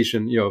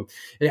calculation.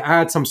 It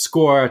adds some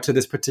score to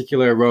this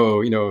particular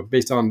row,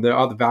 based on the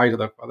other values of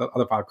the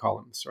other 5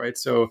 columns, right?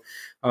 So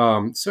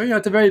it's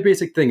a very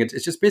basic thing.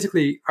 It's just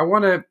basically,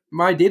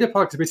 my data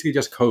product is basically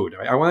just code.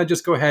 Right? I want to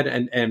just go ahead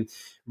and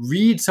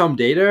read some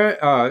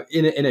data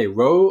in a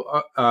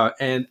row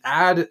and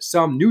add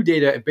some new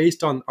data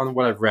based on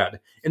what I've read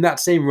in that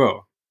same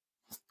row,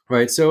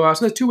 right? So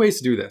there's 2 ways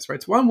to do this,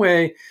 right? So one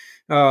way,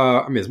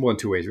 there's more than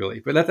 2 ways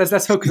really, but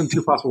let's focus on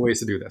 2 possible ways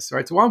to do this,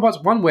 right? So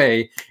one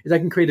way is I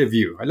can create a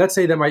view. Right? Let's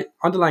say that my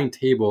underlying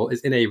table is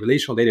in a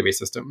relational database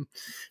system,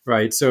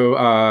 right? So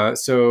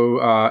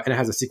and it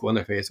has a SQL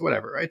interface or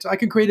whatever, right? So I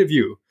can create a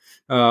view,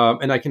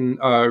 and I can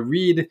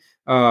read,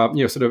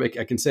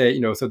 I can say,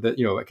 so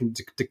that I can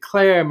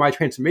declare my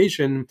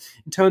transformation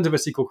in terms of a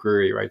SQL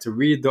query, right? To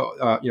read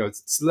the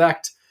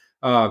select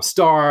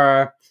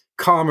star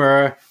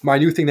comma, my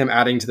new thing that I'm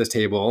adding to this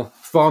table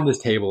from this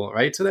table,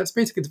 right? So that's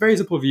basically, it's a very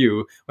simple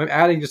view. When I'm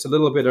adding just a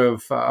little bit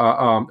of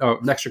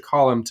an extra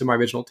column to my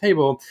original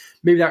table,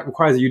 maybe that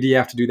requires a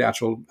UDF to do the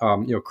actual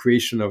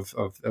creation of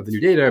the new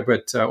data,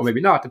 but or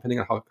maybe not, depending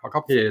on how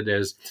complicated it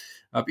is.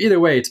 But either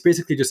way, it's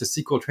basically just a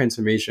SQL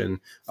transformation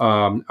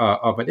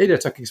of a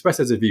data so I can express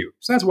as a view.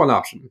 So that's one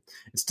option.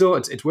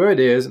 It's where it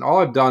is, and all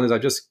I've done is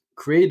I've just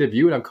created a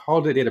view and I've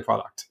called it a data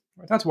product.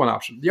 Right, that's one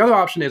option. The other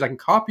option is I can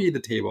copy the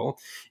table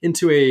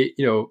into a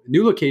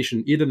new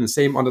location, either in the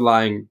same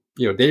underlying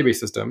database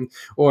system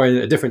or in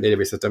a different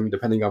database system,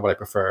 depending on what I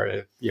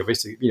prefer.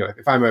 Basically,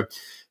 if I'm a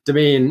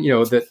domain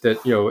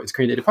that is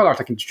creating a data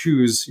product, I can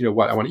choose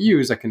what I want to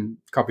use. I can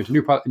copy it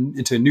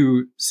into a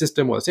new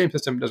system or the same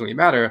system. It doesn't really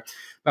matter.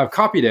 But I've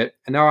copied it,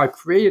 and now I've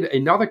created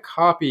another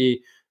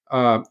copy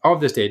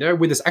of this data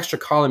with this extra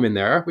column in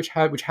there, which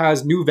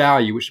has new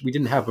value, which we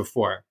didn't have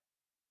before.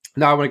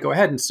 Now I want to go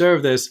ahead and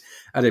serve this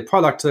as a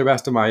product to the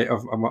rest of my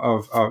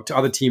to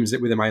other teams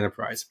within my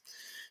enterprise.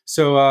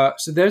 So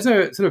there's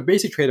a sort of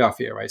basic trade-off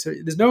here, right? So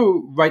there's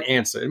no right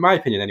answer, in my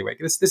opinion, anyway.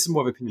 This is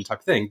more of an opinion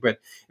type thing, but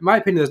in my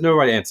opinion, there's no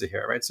right answer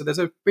here, right? So there's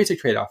a basic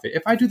trade-off here.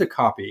 If I do the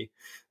copy,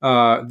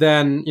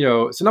 then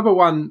so number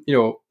one,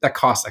 that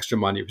costs extra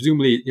money.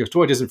 Presumably,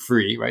 storage isn't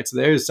free, right? So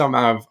there is some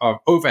amount of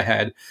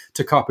overhead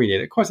to copying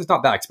data. Of course, it's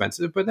not that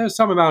expensive, but there's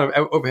some amount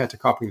of overhead to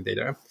copying the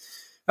data.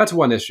 That's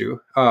one issue.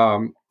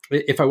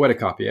 If I were to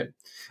copy it.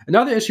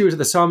 Another issue is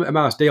there's some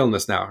amount of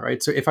staleness now,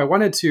 right? So if I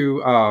wanted to,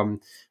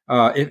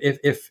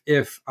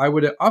 if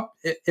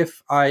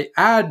I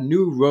add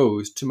new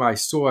rows to my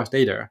source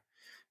data,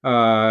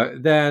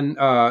 then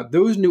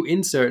those new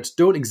inserts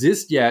don't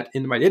exist yet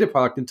in my data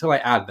product until I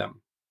add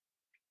them.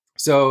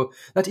 So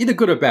that's either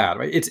good or bad,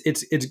 right?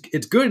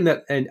 It's good in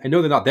that, and I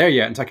know they're not there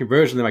yet, and so I can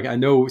version them. I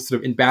know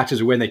sort of in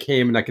batches when they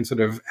came, and I can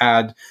sort of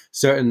add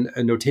certain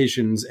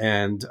notations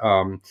and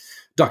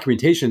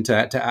documentation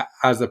to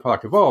as the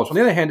product evolves. On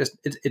the other hand,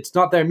 it's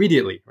not there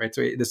immediately, right?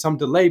 So there's some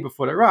delay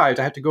before it arrives.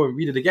 I have to go and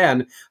read it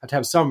again. I have to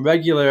have some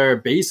regular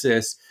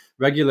basis,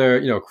 some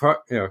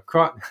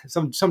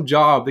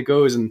job that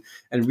goes and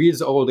reads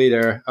the old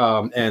data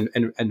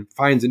and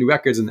finds the new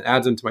records and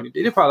adds them to my new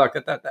data product.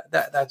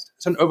 That's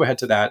some overhead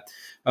to that,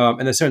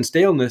 and there's certain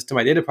staleness to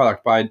my data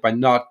product by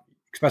not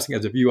expressing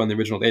as a view on the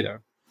original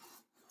data.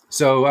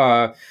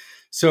 So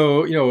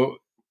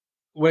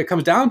what it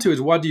comes down to is,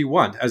 what do you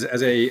want as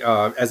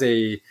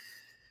a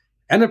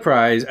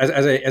enterprise,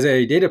 as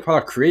a data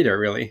product creator,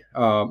 really?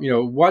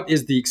 What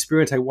is the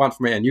experience I want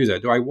from my end user?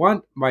 Do I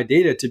want my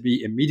data to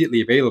be immediately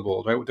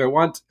available? Do I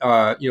want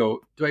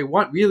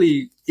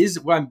really, is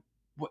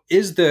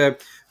the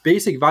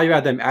basic value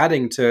add that I'm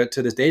adding to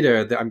this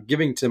data that I'm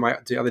giving to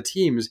other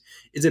teams,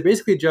 is it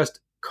basically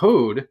just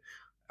code?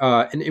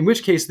 And in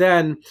which case,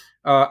 then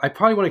I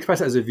probably want to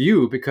express it as a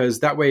view, because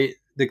that way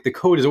the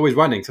code is always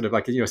running. Sort of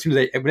like, as soon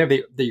as whenever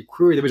they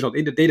query the original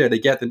data, they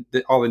get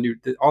all the new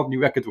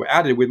records were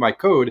added with my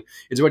code.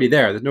 It's already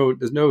there.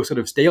 There's no sort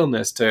of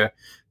staleness there's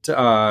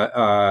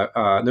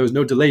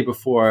no delay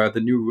before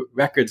the new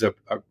records are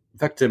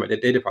affected by the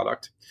data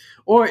product.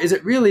 Or is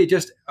it really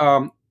just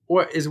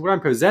or is what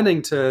I'm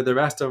presenting to the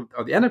rest of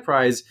the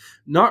enterprise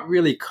not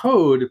really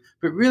code,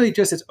 but really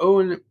just its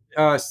own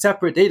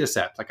separate data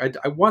set? Like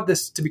I want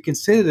this to be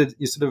considered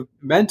sort of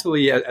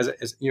mentally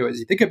as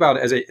you think about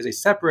it as a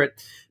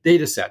separate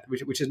data set,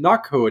 which is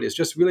not code. It's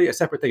just really a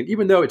separate thing.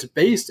 Even though it's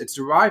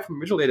derived from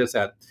the original data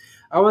set,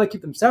 I want to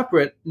keep them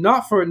separate,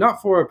 not for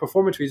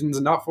performance reasons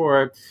and not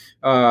for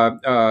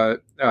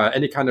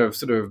any kind of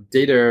sort of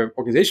data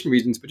organization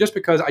reasons, but just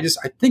because I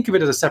think of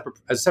it as a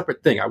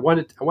separate thing. I want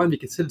it to be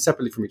considered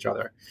separately from each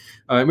other.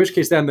 In which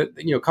case, then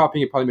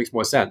copying it probably makes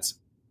more sense.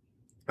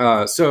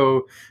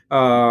 So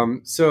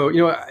in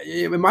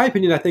my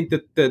opinion, I think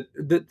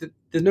that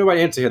there's no right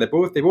answer here. They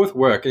both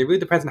work, and it really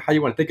depends on how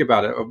you want to think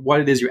about it, of what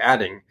it is you're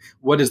adding,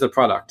 what is the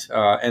product,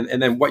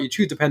 and then what you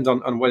choose depends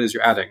on what it is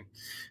you're adding.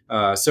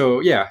 And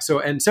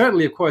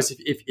certainly, of course,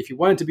 if you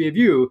want it to be a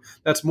view,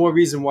 that's more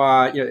reason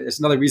why, it's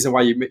another reason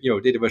why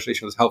data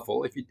virtualization is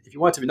helpful. If you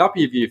want it to not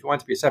be a view, if you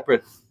want it to be a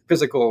separate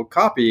physical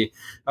copy,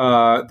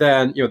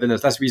 then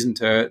there's less reason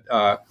to,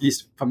 at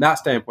least from that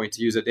standpoint,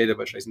 to use a data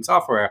virtualization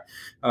software.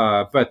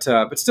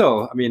 But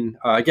still, I mean,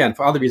 again,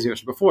 for other reasons you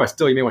mentioned before,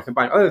 still you may want to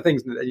combine other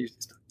things that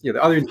the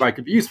other reasons why it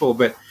could be useful.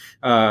 But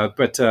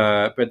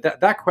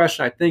that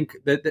question, I think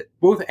that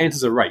both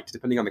answers are right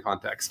depending on the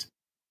context.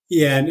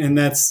 Yeah, and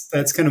that's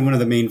kind of one of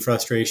the main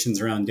frustrations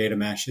around data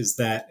mesh is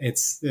that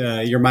it's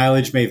your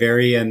mileage may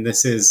vary, and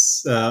this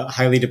is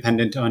highly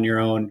dependent on your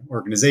own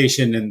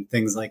organization and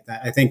things like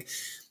that. I think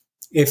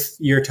if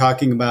you're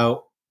talking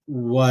about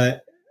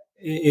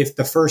if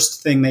the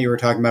first thing that you were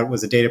talking about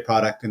was a data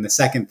product and the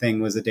second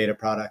thing was a data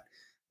product,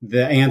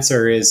 the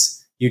answer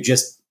is you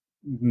just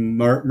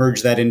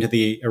merge that into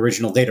the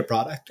original data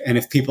product. And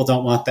if people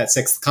don't want that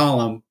sixth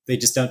column, they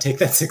just don't take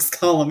that sixth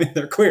column in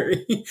their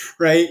query,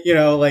 right?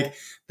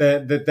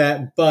 But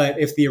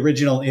if the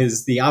original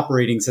is the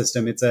operating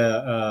system, it's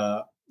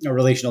a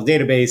relational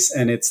database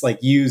and it's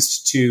like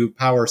used to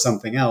power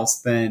something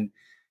else, then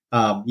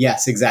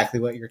yes, exactly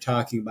what you're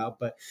talking about.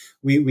 But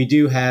we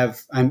do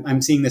have,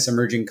 I'm seeing this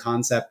emerging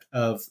concept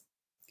of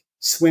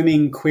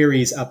swimming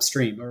queries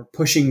upstream or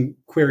pushing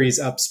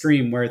queries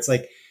upstream where it's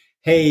like,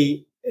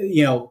 hey,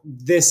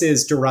 this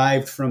is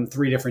derived from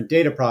 3 different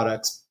data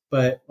products,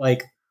 but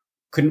like,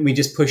 couldn't we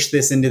just push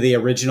this into the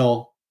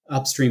original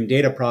upstream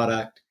data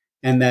product?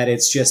 And that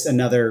it's just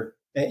another,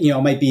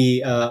 it might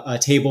be a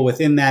table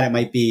within that. It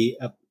might be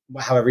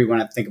however you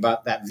want to think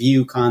about that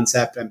view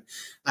concept.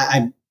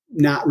 I'm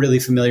not really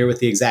familiar with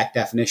the exact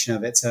definition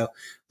of it. So,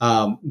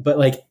 but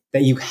like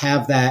that you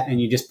have that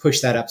and you just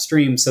push that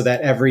upstream so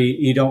that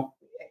you don't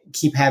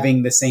keep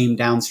having the same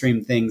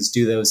downstream things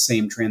do those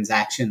same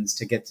transactions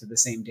to get to the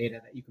same data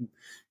that you can,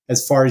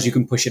 as far as you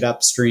can push it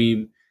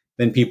upstream,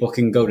 then people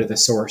can go to the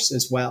source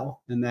as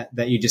well. And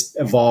that you just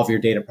evolve your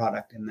data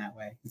product in that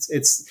way.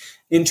 It's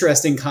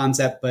interesting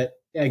concept, but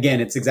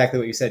again, it's exactly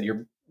what you said.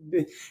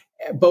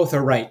 Both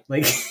are right.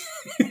 Like,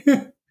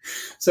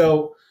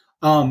 so,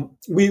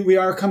 we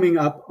are coming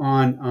up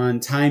on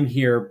time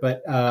here,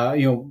 but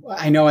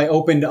I know I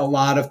opened a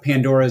lot of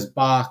Pandora's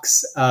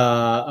box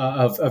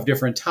of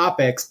different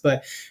topics.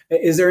 But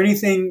is there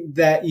anything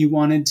that you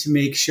wanted to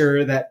make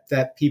sure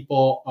that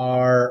people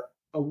are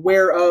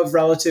aware of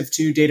relative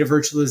to data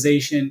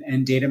virtualization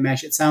and data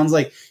mesh? It sounds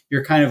like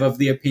you're kind of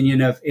the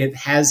opinion of it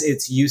has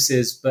its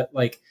uses, but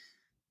like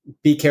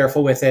be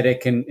careful with it.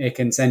 It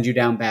can send you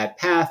down bad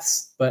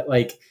paths, but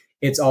like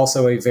it's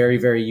also a very,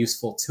 very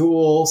useful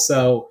tool.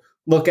 So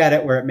look at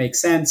it where it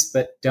makes sense,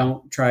 but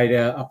don't try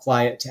to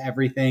apply it to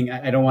everything.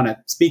 I don't want to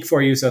speak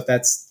for you. So if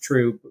that's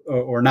true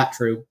or not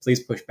true,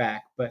 please push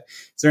back. But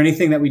is there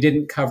anything that we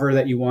didn't cover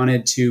that you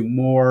wanted to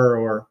more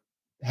or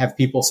have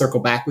people circle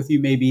back with you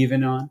maybe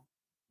even on?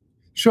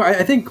 Sure.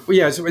 I think,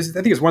 I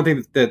think it's one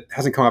thing that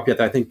hasn't come up yet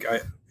that I think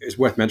is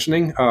worth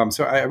mentioning.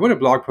 So I wrote a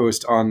blog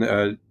post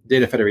on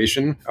data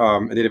federation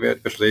and data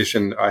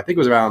virtualization. I think it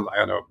was around, I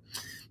don't know,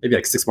 maybe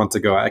like 6 months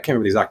ago. I can't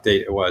remember the exact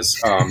date it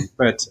was.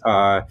 But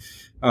I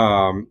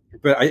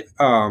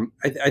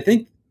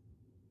think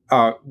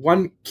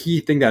one key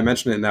thing that I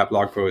mentioned in that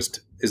blog post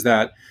is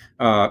that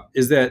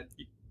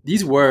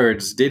these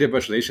words, data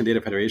virtualization,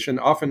 data federation,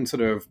 often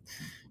sort of,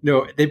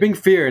 they bring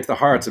fear into the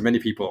hearts of many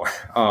people.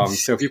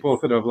 So people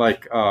sort of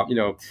like,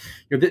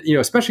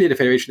 especially data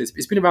federation,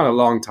 it's been around a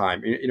long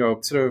time.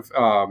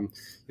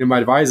 My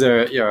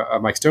advisor,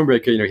 Mike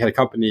Stonebreaker, he had a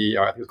company,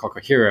 I think it was called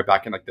Cohera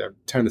back in like the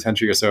turn of the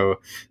century or so,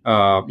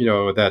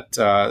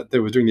 that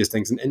was doing these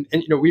things. And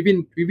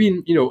we've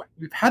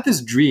had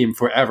this dream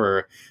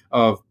forever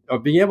of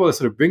being able to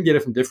sort of bring data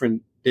from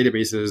different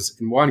databases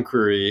in one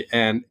query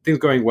and things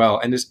going well.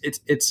 And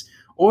it's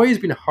always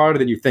been harder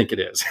than you think it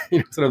is.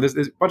 So there's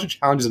a bunch of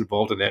challenges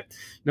involved in it.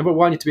 Number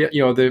one, you have to be,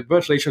 the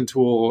virtualization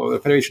tool, the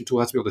federation tool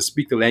has to be able to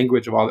speak the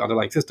language of all the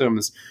underlying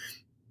systems.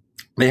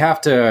 They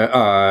have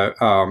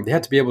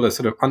to be able to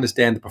sort of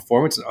understand the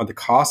performance or the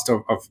cost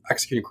of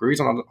executing queries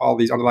on all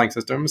these underlying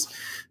systems,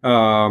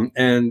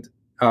 and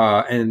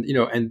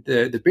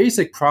the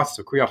basic process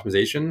of query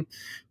optimization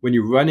when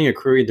you're running a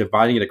query and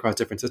dividing it across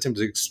different systems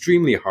is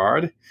extremely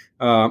hard.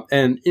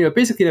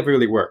 Basically never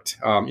really worked.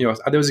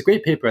 There was a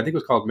great paper, I think it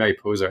was called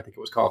Mariposa, I think it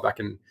was called back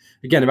in,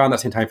 again, around that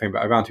same time frame,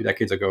 but around 2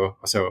 decades ago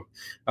or so,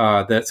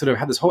 that sort of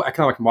had this whole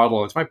economic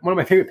model. It's one of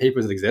my favorite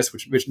papers that exists,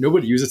 which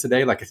nobody uses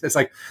today. Like, it's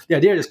like the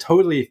idea just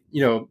totally,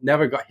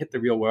 never hit the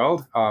real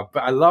world. But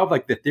I love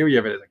like the theory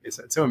of it. It's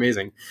so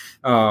amazing,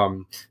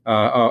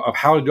 of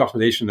how to do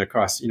optimization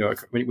across,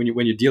 when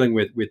you're dealing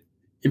with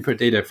input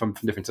data from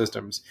different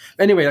systems.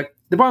 Anyway, like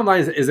the bottom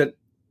line is that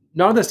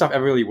none of this stuff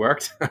ever really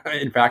worked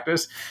in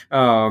practice.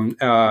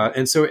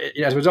 And so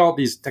as a result,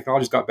 these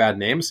technologies got bad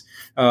names.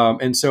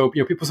 And so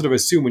people sort of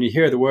assume when you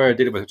hear the word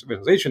data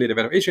virtualization,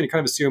 you kind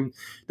of assume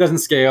it doesn't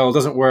scale,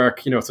 doesn't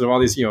work, sort of all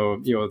these,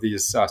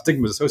 these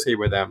stigmas associated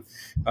with them.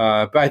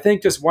 But I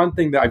think just one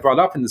thing that I brought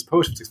up in this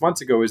post 6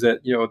 months ago is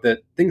that, that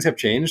things have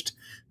changed.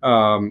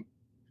 And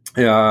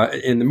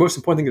the most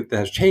important thing that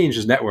has changed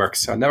is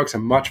networks. Networks are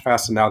much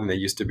faster now than they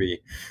used to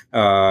be,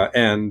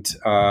 and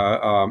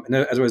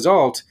as a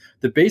result,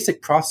 the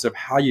basic process of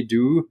how you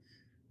do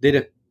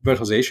data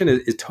virtualization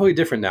is totally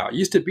different now. It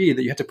used to be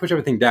that you had to push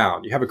everything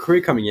down. You have a query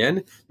coming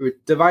in, you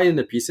would divide it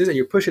into pieces, and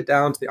you push it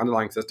down to the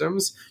underlying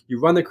systems. You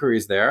run the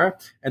queries there,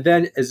 and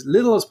then as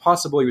little as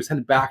possible, you would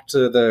send it back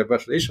to the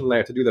virtualization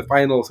layer to do the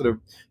final sort of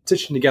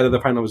stitching together the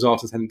final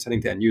results and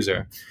sending to end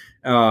user.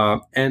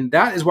 And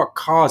that is what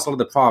caused a lot of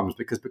the problems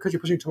because you're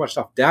pushing too much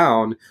stuff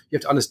down, you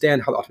have to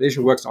understand how the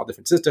optimization works in all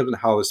different systems and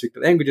how they speak the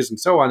languages and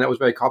so on. That was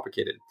very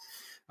complicated.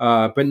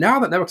 But now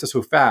that networks are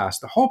so fast,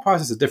 the whole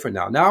process is different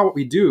now. Now what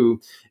we do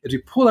is we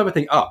pull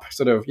everything up.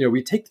 Sort of,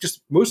 we take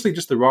mostly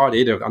just the raw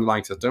data of the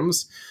underlying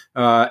systems,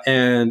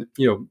 and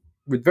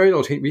with very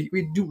little change,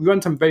 we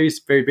run some very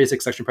very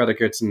basic selection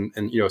predicates and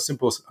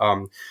simple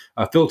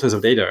filters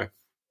of data,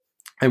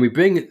 and we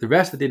bring the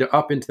rest of the data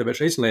up into the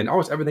virtualization layer, and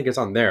almost everything gets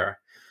on there.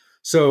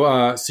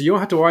 So you don't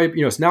have to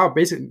worry, so now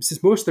basically,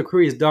 since most of the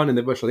query is done in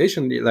the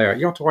virtualization layer, you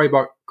don't have to worry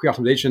about query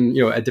optimization,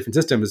 at different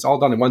systems. It's all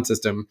done in one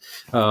system.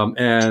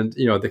 And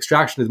the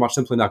extraction is much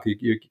simpler now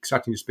because you're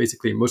extracting just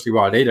basically mostly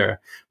raw data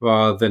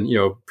rather than,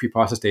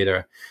 pre-processed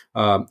data.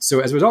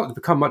 So as a result, it's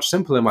become much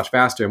simpler, much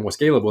faster, and more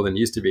scalable than it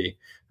used to be.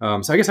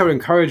 So I guess I would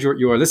encourage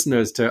your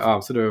listeners to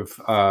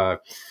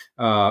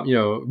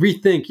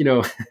rethink,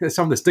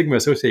 some of the stigma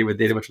associated with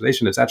data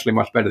virtualization. It's actually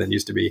much better than it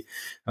used to be.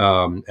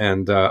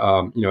 And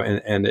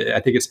I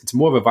think it's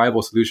more of a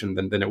viable solution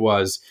than it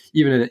was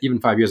even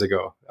 5 years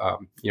ago. I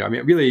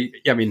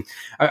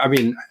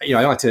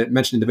don't like to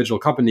mention individual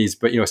companies,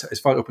 but, as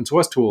far as open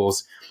source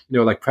tools,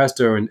 like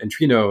Presto and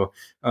Trino,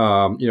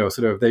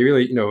 sort of, they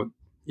really,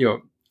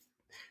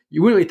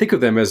 you wouldn't really think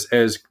of them as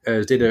data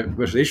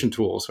virtualization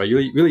tools, right?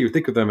 You really would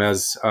think of them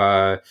as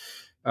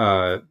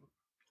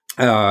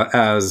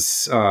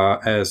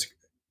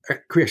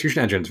query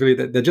execution engines. Really,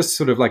 they're just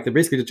sort of like, they're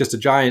basically just a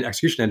giant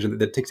execution engine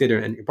that takes data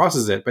and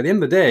processes it. But at the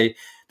end of the day,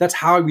 that's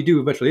how we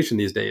do virtualization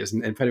these days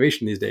and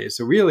federation these days.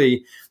 So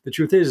really, the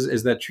truth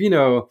is that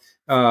Trino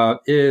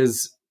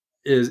is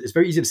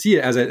very easy to see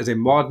it as a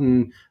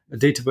modern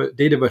data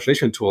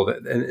virtualization tool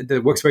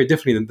that works very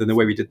differently than the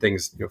way we did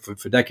things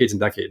for decades and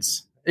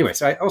decades. Anyway,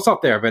 so I'll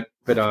stop there. But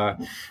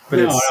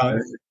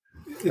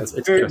it's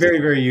very, very,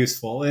 very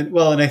useful. And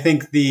I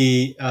think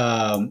the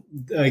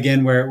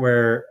again,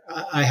 where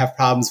I have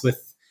problems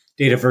with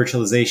data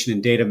virtualization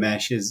and data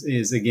mesh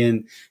is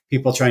again,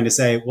 people trying to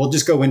say, well,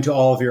 just go into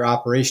all of your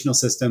operational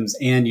systems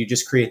and you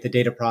just create the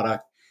data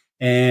product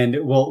and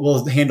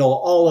we'll handle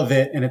all of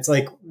it. And it's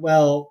like,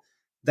 well,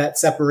 that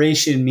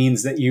separation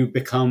means that you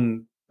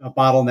become a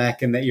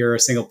bottleneck and that you're a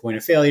single point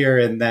of failure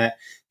and that,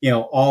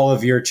 all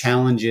of your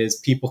challenges,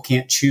 people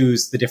can't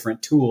choose the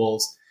different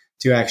tools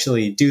to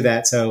actually do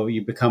that. So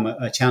you become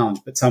a challenge,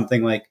 but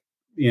something like,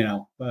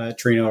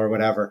 Trino or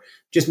whatever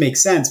just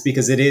makes sense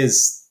because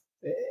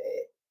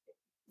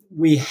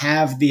we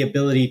have the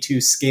ability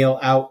to scale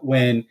out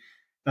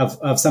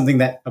of something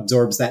that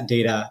absorbs that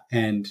data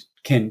and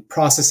can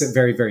process it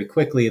very, very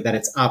quickly, that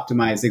it's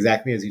optimized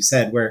exactly as you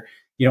said, where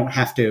you don't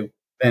have to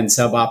then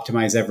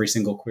sub-optimize every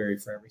single query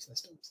for every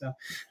system. So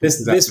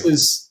this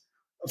was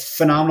a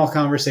phenomenal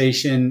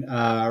conversation.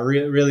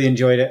 Really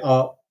enjoyed it.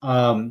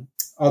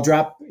 I'll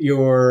drop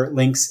your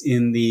links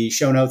in the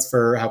show notes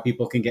for how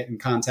people can get in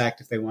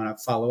contact if they want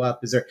to follow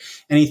up. Is there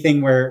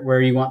anything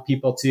where you want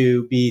people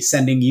to be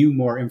sending you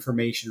more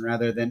information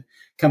rather than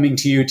coming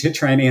to you to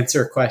try and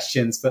answer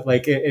questions? But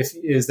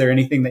is there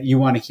anything that you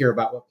want to hear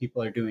about what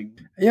people are doing?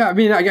 Yeah, I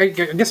mean, I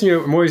guess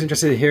I'm always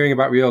interested in hearing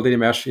about real data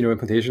mesh,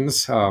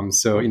 implementations.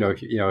 So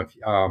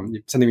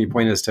if sending me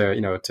pointers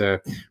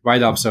to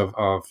write-ups of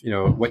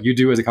what you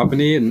do as a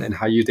company and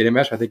how you use data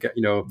mesh. I think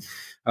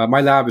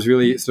my lab is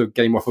really sort of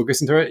getting more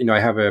focused into it. I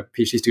have a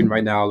PhD student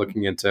right now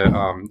looking into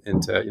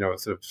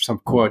sort of some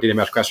core data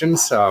mesh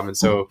questions. And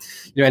so,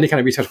 any kind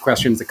of research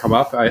questions that come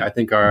up, I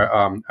think are,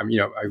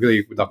 I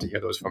really would love to hear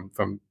those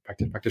from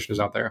practitioners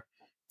out there.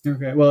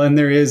 Okay. Well, and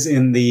there is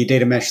in the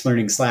data mesh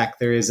learning Slack,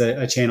 there is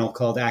a channel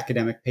called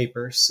Academic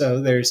Papers. So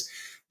there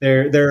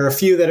are a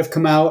few that have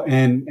come out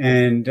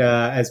and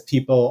as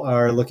people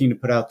are looking to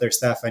put out their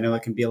stuff, I know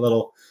it can be a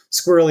little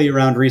squirrely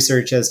around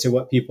research as to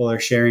what people are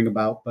sharing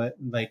about, but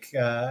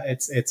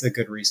it's a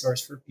good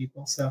resource for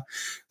people. So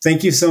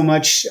thank you so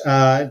much,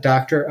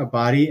 Dr.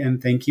 Abadi,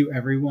 and thank you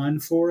everyone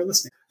for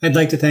listening. I'd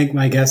like to thank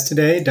my guest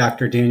today,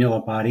 Dr. Daniel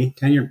Abadi,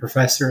 tenured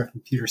professor of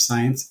computer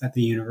science at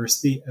the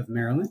University of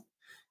Maryland.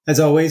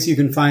 As always, you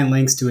can find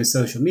links to his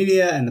social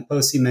media and the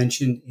posts he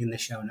mentioned in the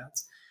show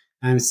notes.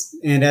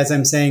 And as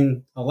I'm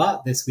saying a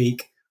lot this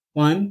week,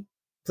 1,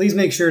 please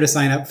make sure to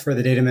sign up for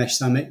the Data Mesh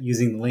Summit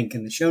using the link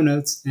in the show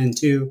notes. And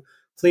 2,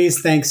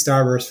 Please thank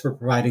Starburst for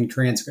providing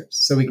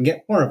transcripts so we can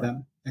get more of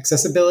them.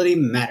 Accessibility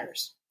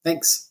matters.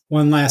 Thanks.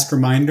 One last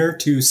reminder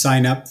to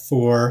sign up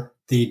for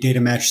the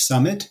Data Mesh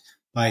Summit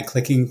by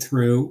clicking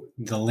through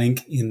the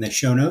link in the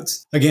show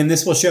notes. Again,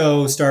 this will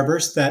show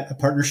Starburst that a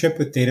partnership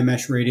with Data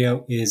Mesh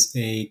Radio is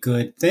a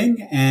good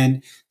thing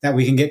and that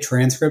we can get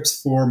transcripts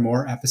for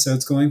more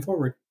episodes going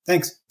forward.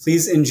 Thanks.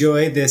 Please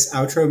enjoy this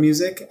outro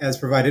music as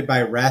provided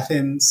by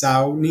Rathin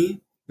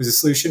Sauni, who's a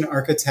solution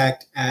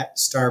architect at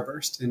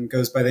Starburst and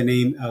goes by the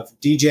name of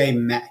DJ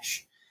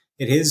Mesh.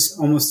 It is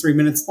almost 3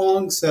 minutes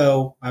long,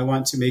 so I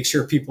want to make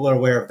sure people are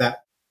aware of that.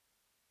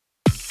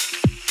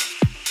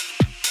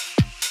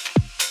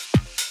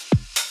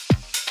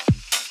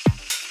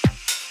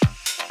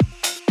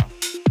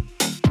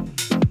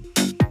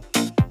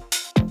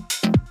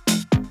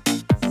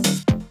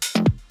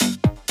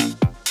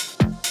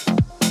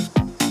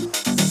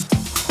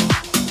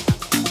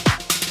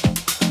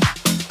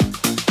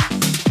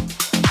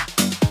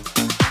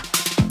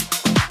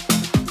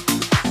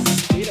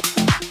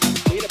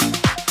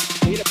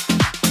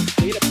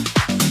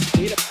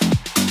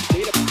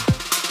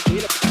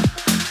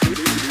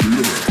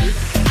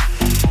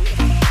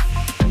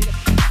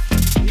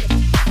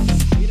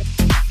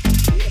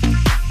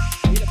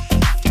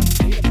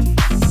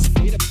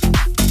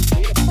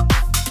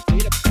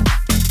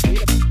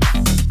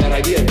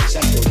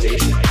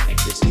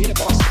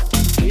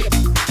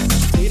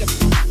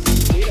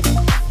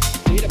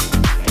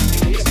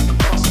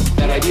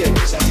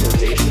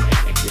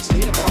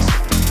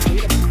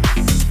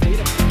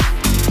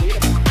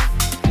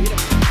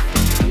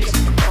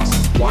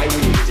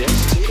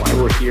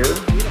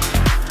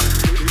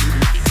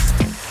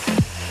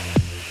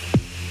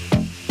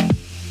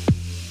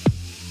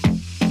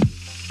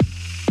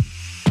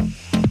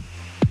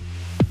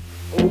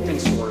 Open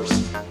source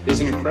is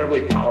an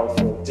incredibly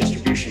powerful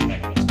distribution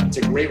mechanism. It's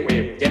a great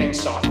way of getting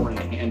software in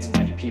the hands of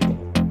many people.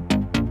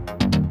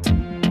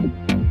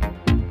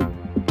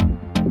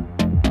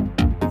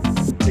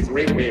 It's a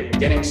great way of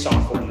getting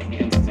software in the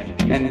hands of many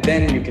people. And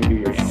then you can do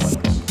your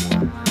analytics.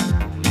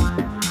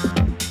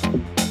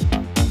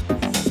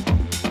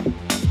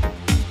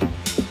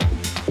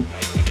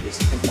 I think this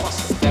is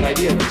impossible. That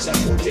idea of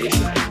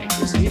decentralization, I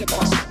think, is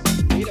impossible.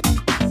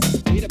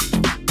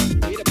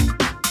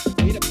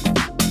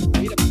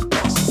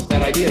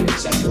 That idea of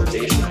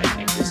decentralization, I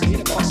think, is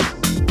impossible.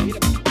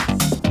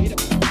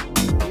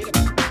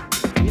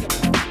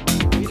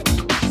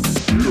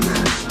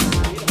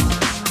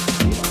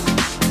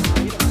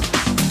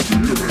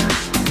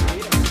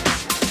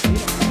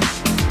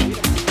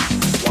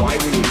 Why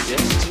we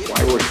exist,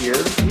 why we're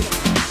here.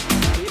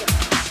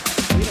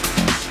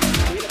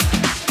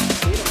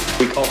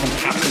 We call him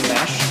Captain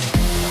Mesh.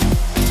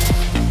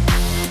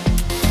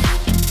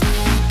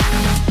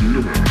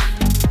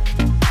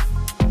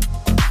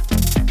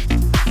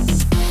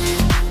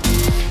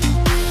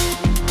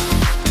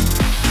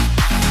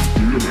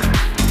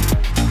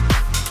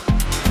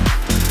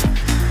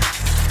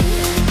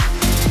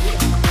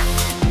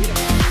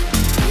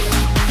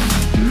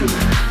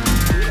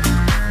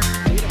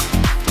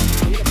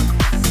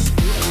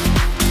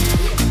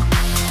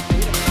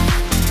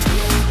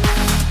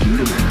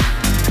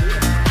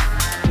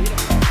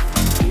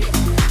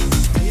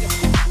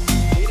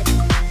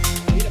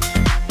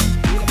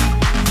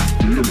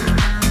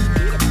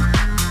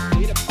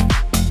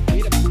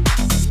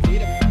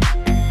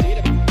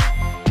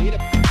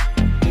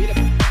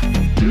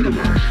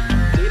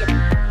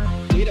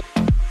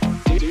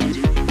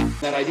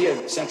 That idea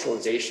of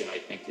centralization, I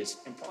think, is